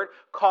God's word,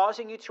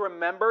 causing you to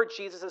remember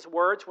Jesus'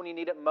 words when you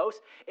need it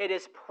most, it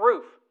is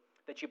proof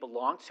that you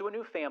belong to a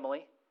new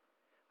family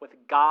with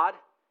God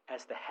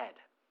as the head,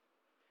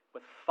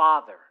 with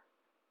Father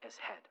as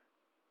head.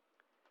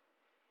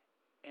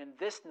 And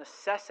this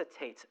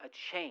necessitates a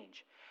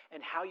change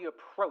in how you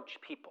approach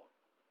people,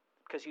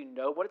 because you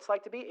know what it's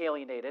like to be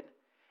alienated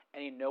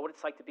and you know what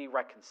it's like to be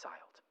reconciled.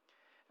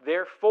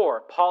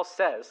 Therefore, Paul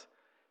says,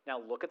 now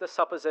look at the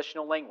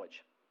suppositional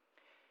language.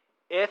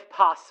 If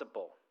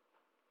possible,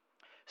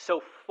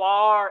 so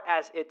far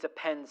as it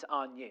depends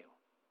on you.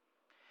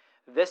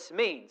 This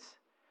means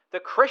the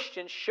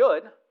Christian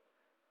should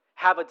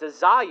have a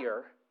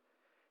desire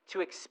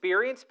to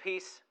experience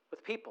peace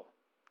with people,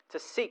 to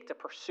seek, to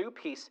pursue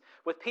peace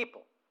with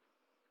people.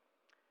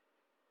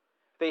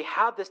 They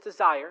have this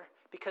desire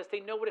because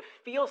they know what it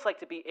feels like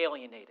to be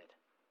alienated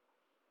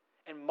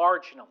and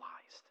marginalized.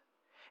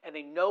 And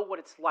they know what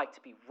it's like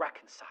to be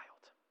reconciled.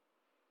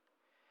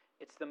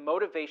 It's the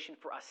motivation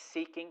for us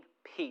seeking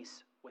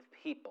peace with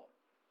people.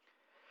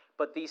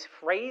 But these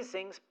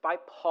phrasings by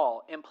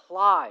Paul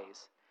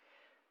implies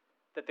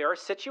that there are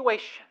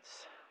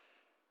situations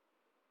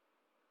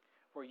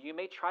where you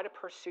may try to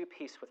pursue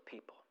peace with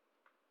people,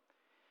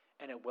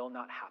 and it will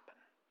not happen.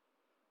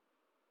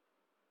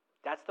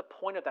 That's the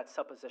point of that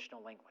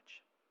suppositional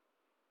language.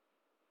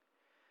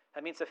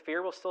 That means the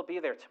fear will still be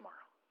there tomorrow.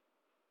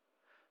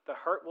 The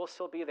hurt will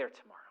still be there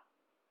tomorrow.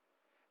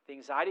 The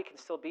anxiety can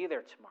still be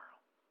there tomorrow.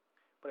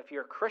 But if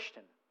you're a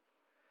Christian,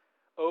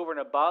 over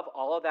and above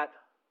all of that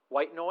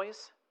white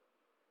noise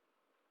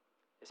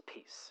is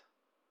peace.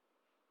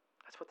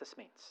 That's what this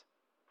means.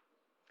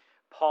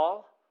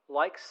 Paul,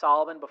 like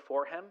Solomon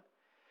before him,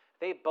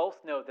 they both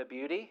know the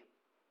beauty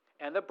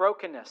and the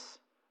brokenness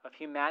of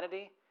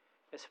humanity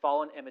as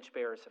fallen image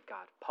bearers of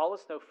God. Paul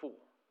is no fool.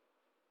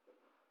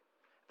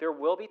 There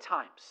will be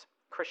times,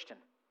 Christian,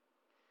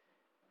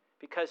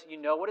 because you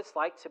know what it's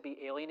like to be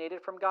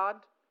alienated from God.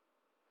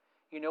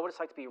 You know what it's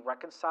like to be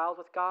reconciled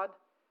with God,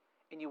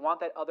 and you want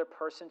that other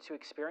person to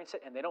experience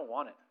it, and they don't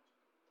want it.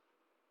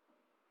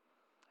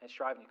 And it's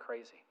driving you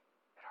crazy.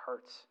 It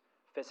hurts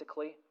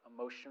physically,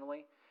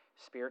 emotionally,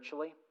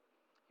 spiritually.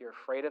 You're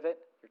afraid of it.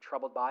 You're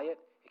troubled by it.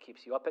 It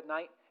keeps you up at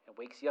night and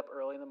wakes you up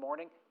early in the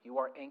morning. You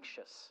are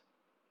anxious,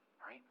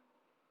 right?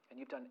 And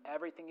you've done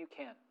everything you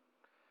can.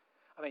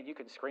 I mean, you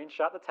can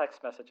screenshot the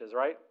text messages,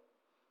 right?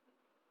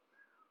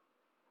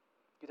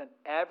 You've done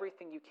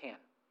everything you can.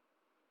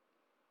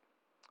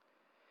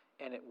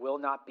 And it will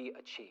not be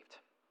achieved.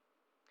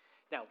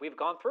 Now, we've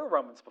gone through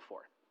Romans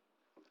before.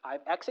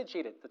 I've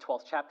exegeted the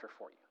 12th chapter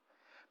for you.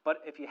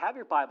 But if you have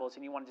your Bibles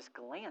and you want to just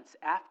glance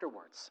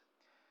afterwards,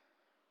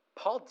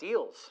 Paul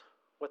deals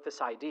with this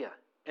idea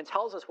and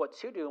tells us what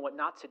to do and what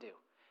not to do.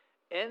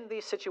 In the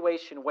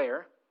situation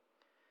where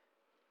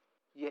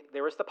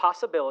there was the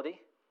possibility,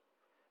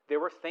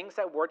 there were things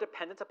that were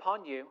dependent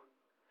upon you,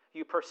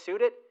 you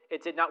pursued it,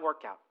 it did not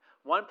work out.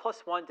 1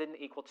 + 1 didn't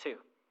equal 2.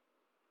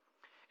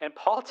 And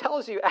Paul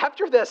tells you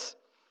after this,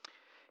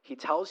 he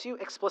tells you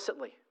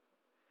explicitly,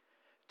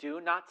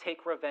 do not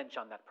take revenge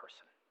on that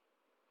person.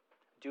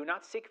 Do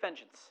not seek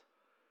vengeance.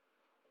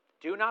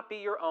 Do not be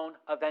your own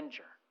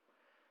avenger.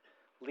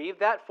 Leave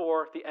that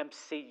for the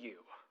MCU,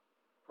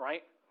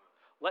 right?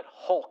 Let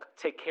Hulk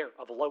take care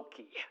of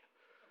Loki.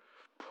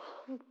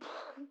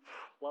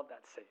 Love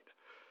that scene.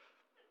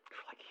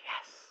 You're like,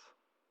 yes.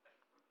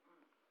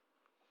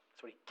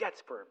 That's what he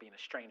gets for being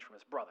estranged from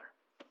his brother.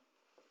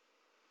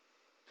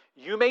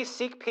 You may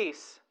seek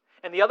peace,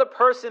 and the other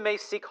person may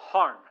seek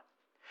harm.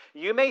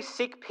 You may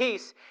seek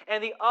peace,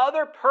 and the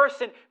other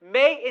person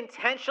may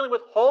intentionally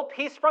withhold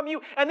peace from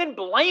you and then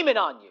blame it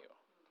on you.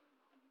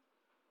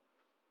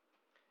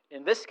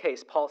 In this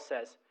case, Paul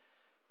says,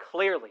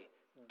 clearly,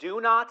 do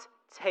not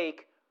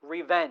take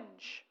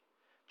revenge.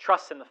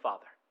 Trust in the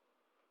Father.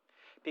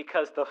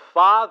 Because the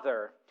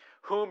Father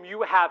whom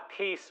you have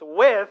peace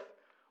with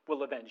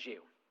will avenge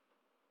you.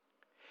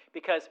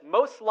 Because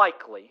most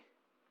likely,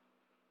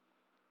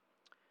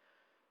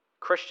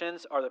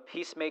 Christians are the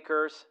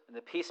peacemakers, and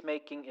the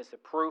peacemaking is the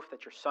proof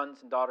that you're sons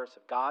and daughters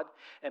of God.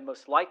 And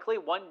most likely,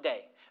 one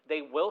day,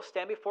 they will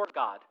stand before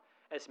God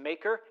as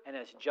maker and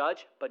as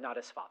judge, but not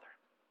as Father.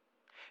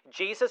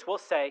 Jesus will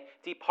say,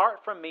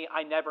 depart from me,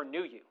 I never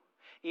knew you.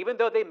 Even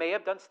though they may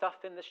have done stuff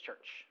in this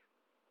church.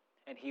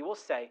 And he will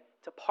say,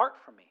 depart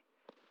from me,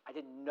 I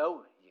didn't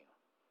know you.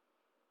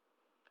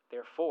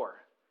 Therefore,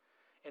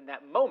 in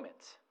that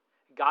moment,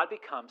 God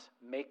becomes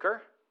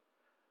maker,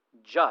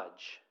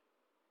 judge,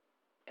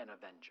 and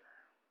avenger.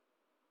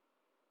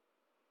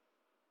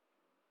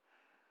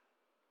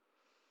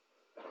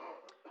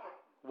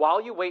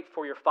 While you wait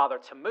for your Father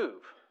to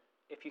move,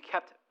 if you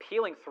kept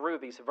peeling through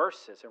these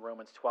verses in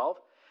Romans 12,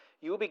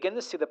 you will begin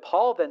to see that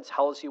Paul then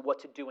tells you what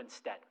to do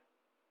instead.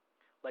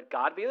 Let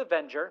God be the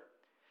avenger,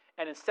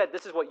 and instead,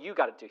 this is what you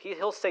got to do.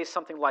 He'll say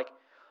something like,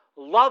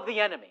 love the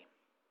enemy.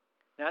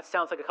 Now, that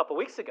sounds like a couple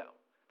weeks ago,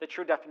 the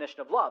true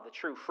definition of love, the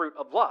true fruit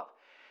of love.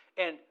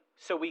 And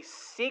so we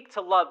seek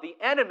to love the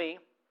enemy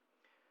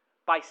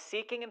by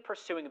seeking and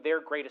pursuing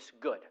their greatest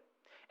good.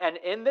 And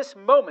in this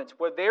moment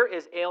where there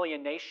is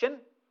alienation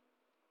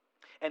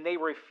and they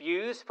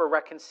refuse for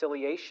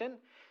reconciliation,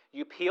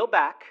 you peel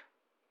back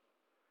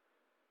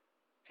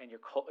and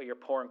you're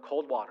pouring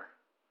cold water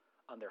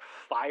on their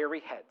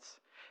fiery heads.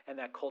 And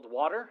that cold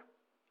water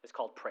is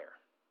called prayer.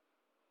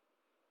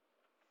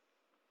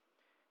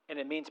 And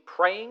it means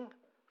praying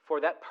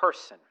for that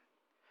person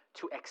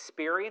to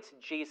experience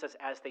Jesus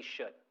as they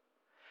should.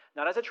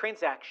 Not as a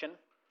transaction,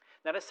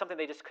 not as something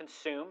they just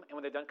consume, and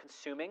when they're done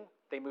consuming,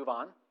 they move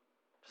on.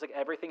 Just like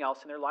everything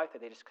else in their life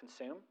that they just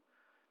consume.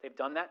 They've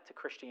done that to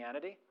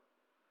Christianity.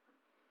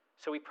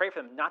 So we pray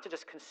for them not to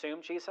just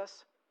consume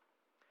Jesus,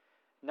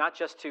 not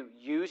just to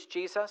use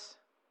Jesus,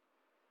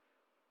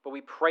 but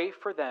we pray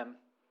for them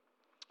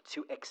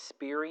to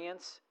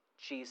experience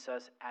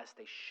Jesus as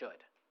they should,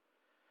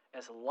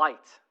 as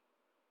light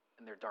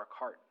in their dark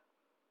heart,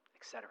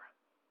 etc.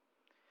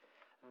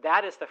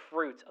 That is the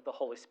fruit of the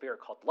Holy Spirit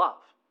called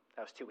love.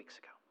 That was 2 weeks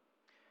ago.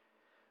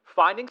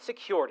 Finding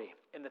security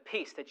and the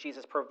peace that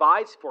Jesus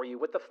provides for you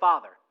with the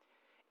Father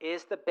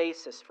is the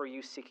basis for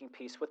you seeking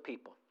peace with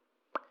people.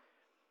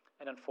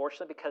 And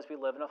unfortunately, because we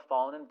live in a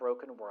fallen and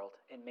broken world,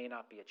 it may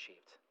not be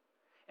achieved.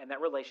 And that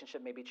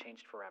relationship may be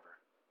changed forever.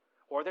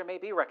 Or there may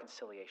be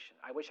reconciliation.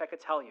 I wish I could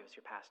tell you as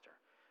your pastor,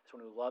 as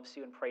one who loves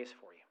you and prays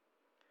for you.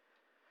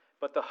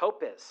 But the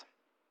hope is,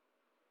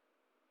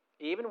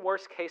 even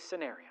worst case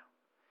scenario,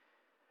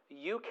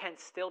 you can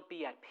still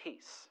be at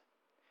peace,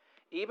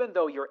 even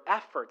though your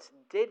efforts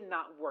did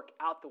not work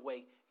out the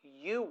way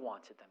you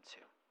wanted them to.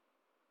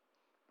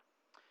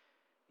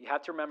 You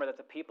have to remember that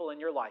the people in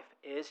your life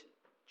is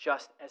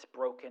just as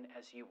broken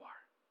as you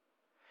are,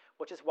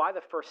 which is why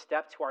the first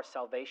step to our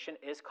salvation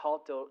is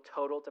called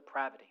total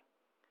depravity.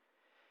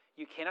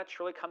 You cannot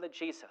truly come to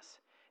Jesus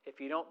if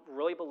you don't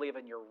really believe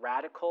in your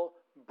radical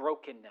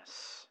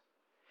brokenness,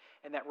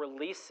 and that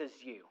releases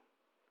you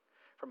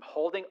from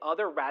holding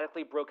other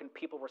radically broken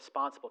people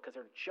responsible because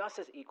they're just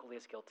as equally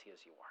as guilty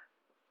as you are.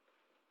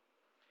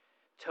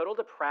 Total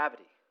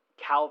depravity,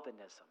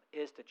 Calvinism,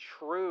 is the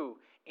true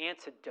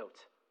antidote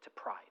to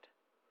pride.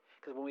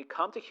 Because when we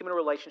come to human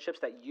relationships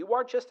that you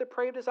are just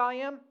depraved as I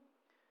am,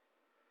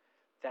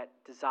 that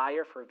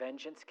desire for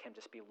vengeance can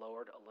just be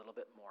lowered a little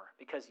bit more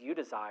because you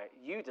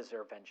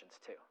deserve vengeance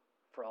too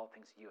for all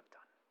things you have done.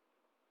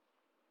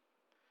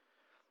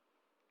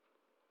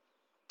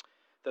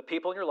 The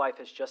people in your life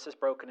is just as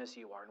broken as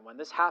you are. And when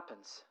this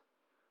happens,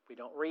 we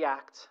don't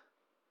react.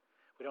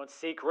 We don't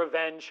seek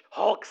revenge.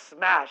 Hulk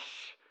smash.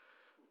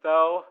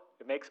 Though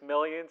it makes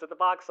millions at the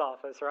box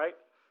office, right?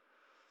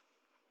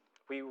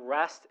 We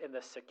rest in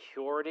the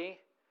security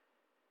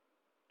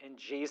in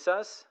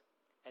Jesus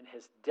and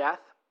his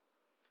death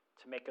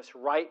to make us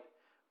right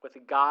with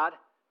God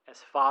as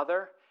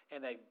Father,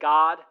 and that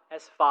God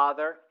as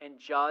Father and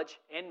Judge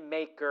and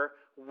Maker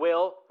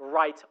will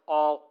right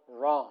all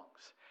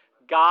wrongs.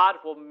 God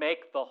will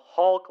make the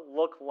Hulk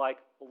look like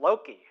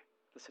Loki,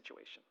 the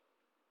situation.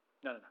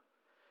 No.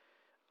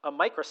 A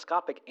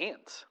microscopic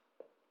ant.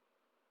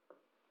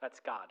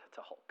 That's God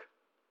to Hulk.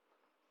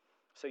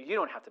 So you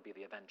don't have to be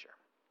the Avenger.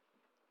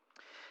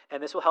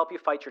 And this will help you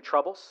fight your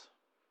troubles,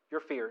 your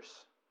fears,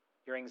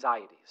 your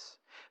anxieties.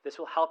 This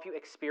will help you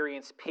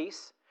experience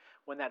peace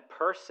when that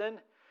person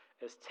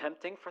is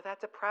tempting for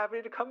that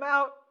depravity to come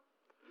out.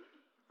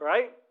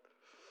 Right?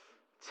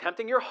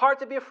 Tempting your heart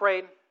to be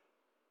afraid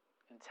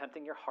and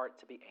tempting your heart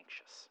to be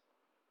anxious.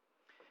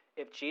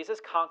 If Jesus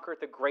conquered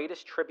the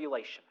greatest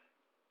tribulation,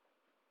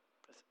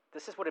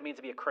 this is what it means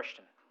to be a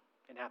Christian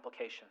in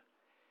application.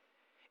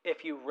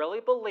 If you really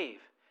believe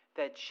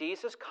that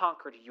Jesus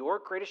conquered your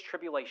greatest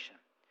tribulation,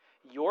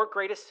 your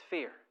greatest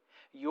fear,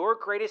 your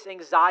greatest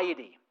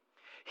anxiety,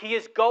 he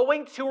is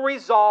going to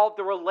resolve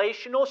the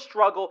relational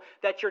struggle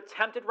that you're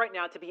tempted right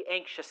now to be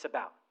anxious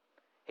about.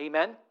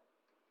 Amen?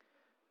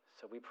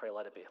 So we pray,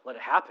 let it be. Let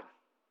it happen.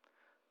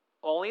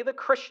 Only the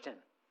Christian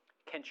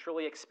can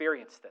truly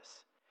experience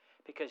this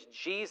because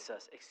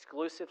Jesus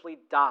exclusively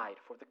died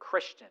for the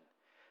Christian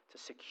to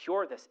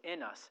secure this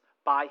in us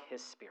by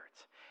his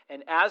Spirit.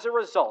 And as a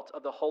result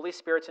of the Holy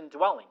Spirit's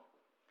indwelling,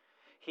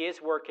 he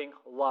is working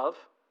love,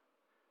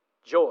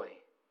 joy,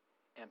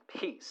 and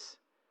peace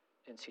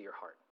into your heart.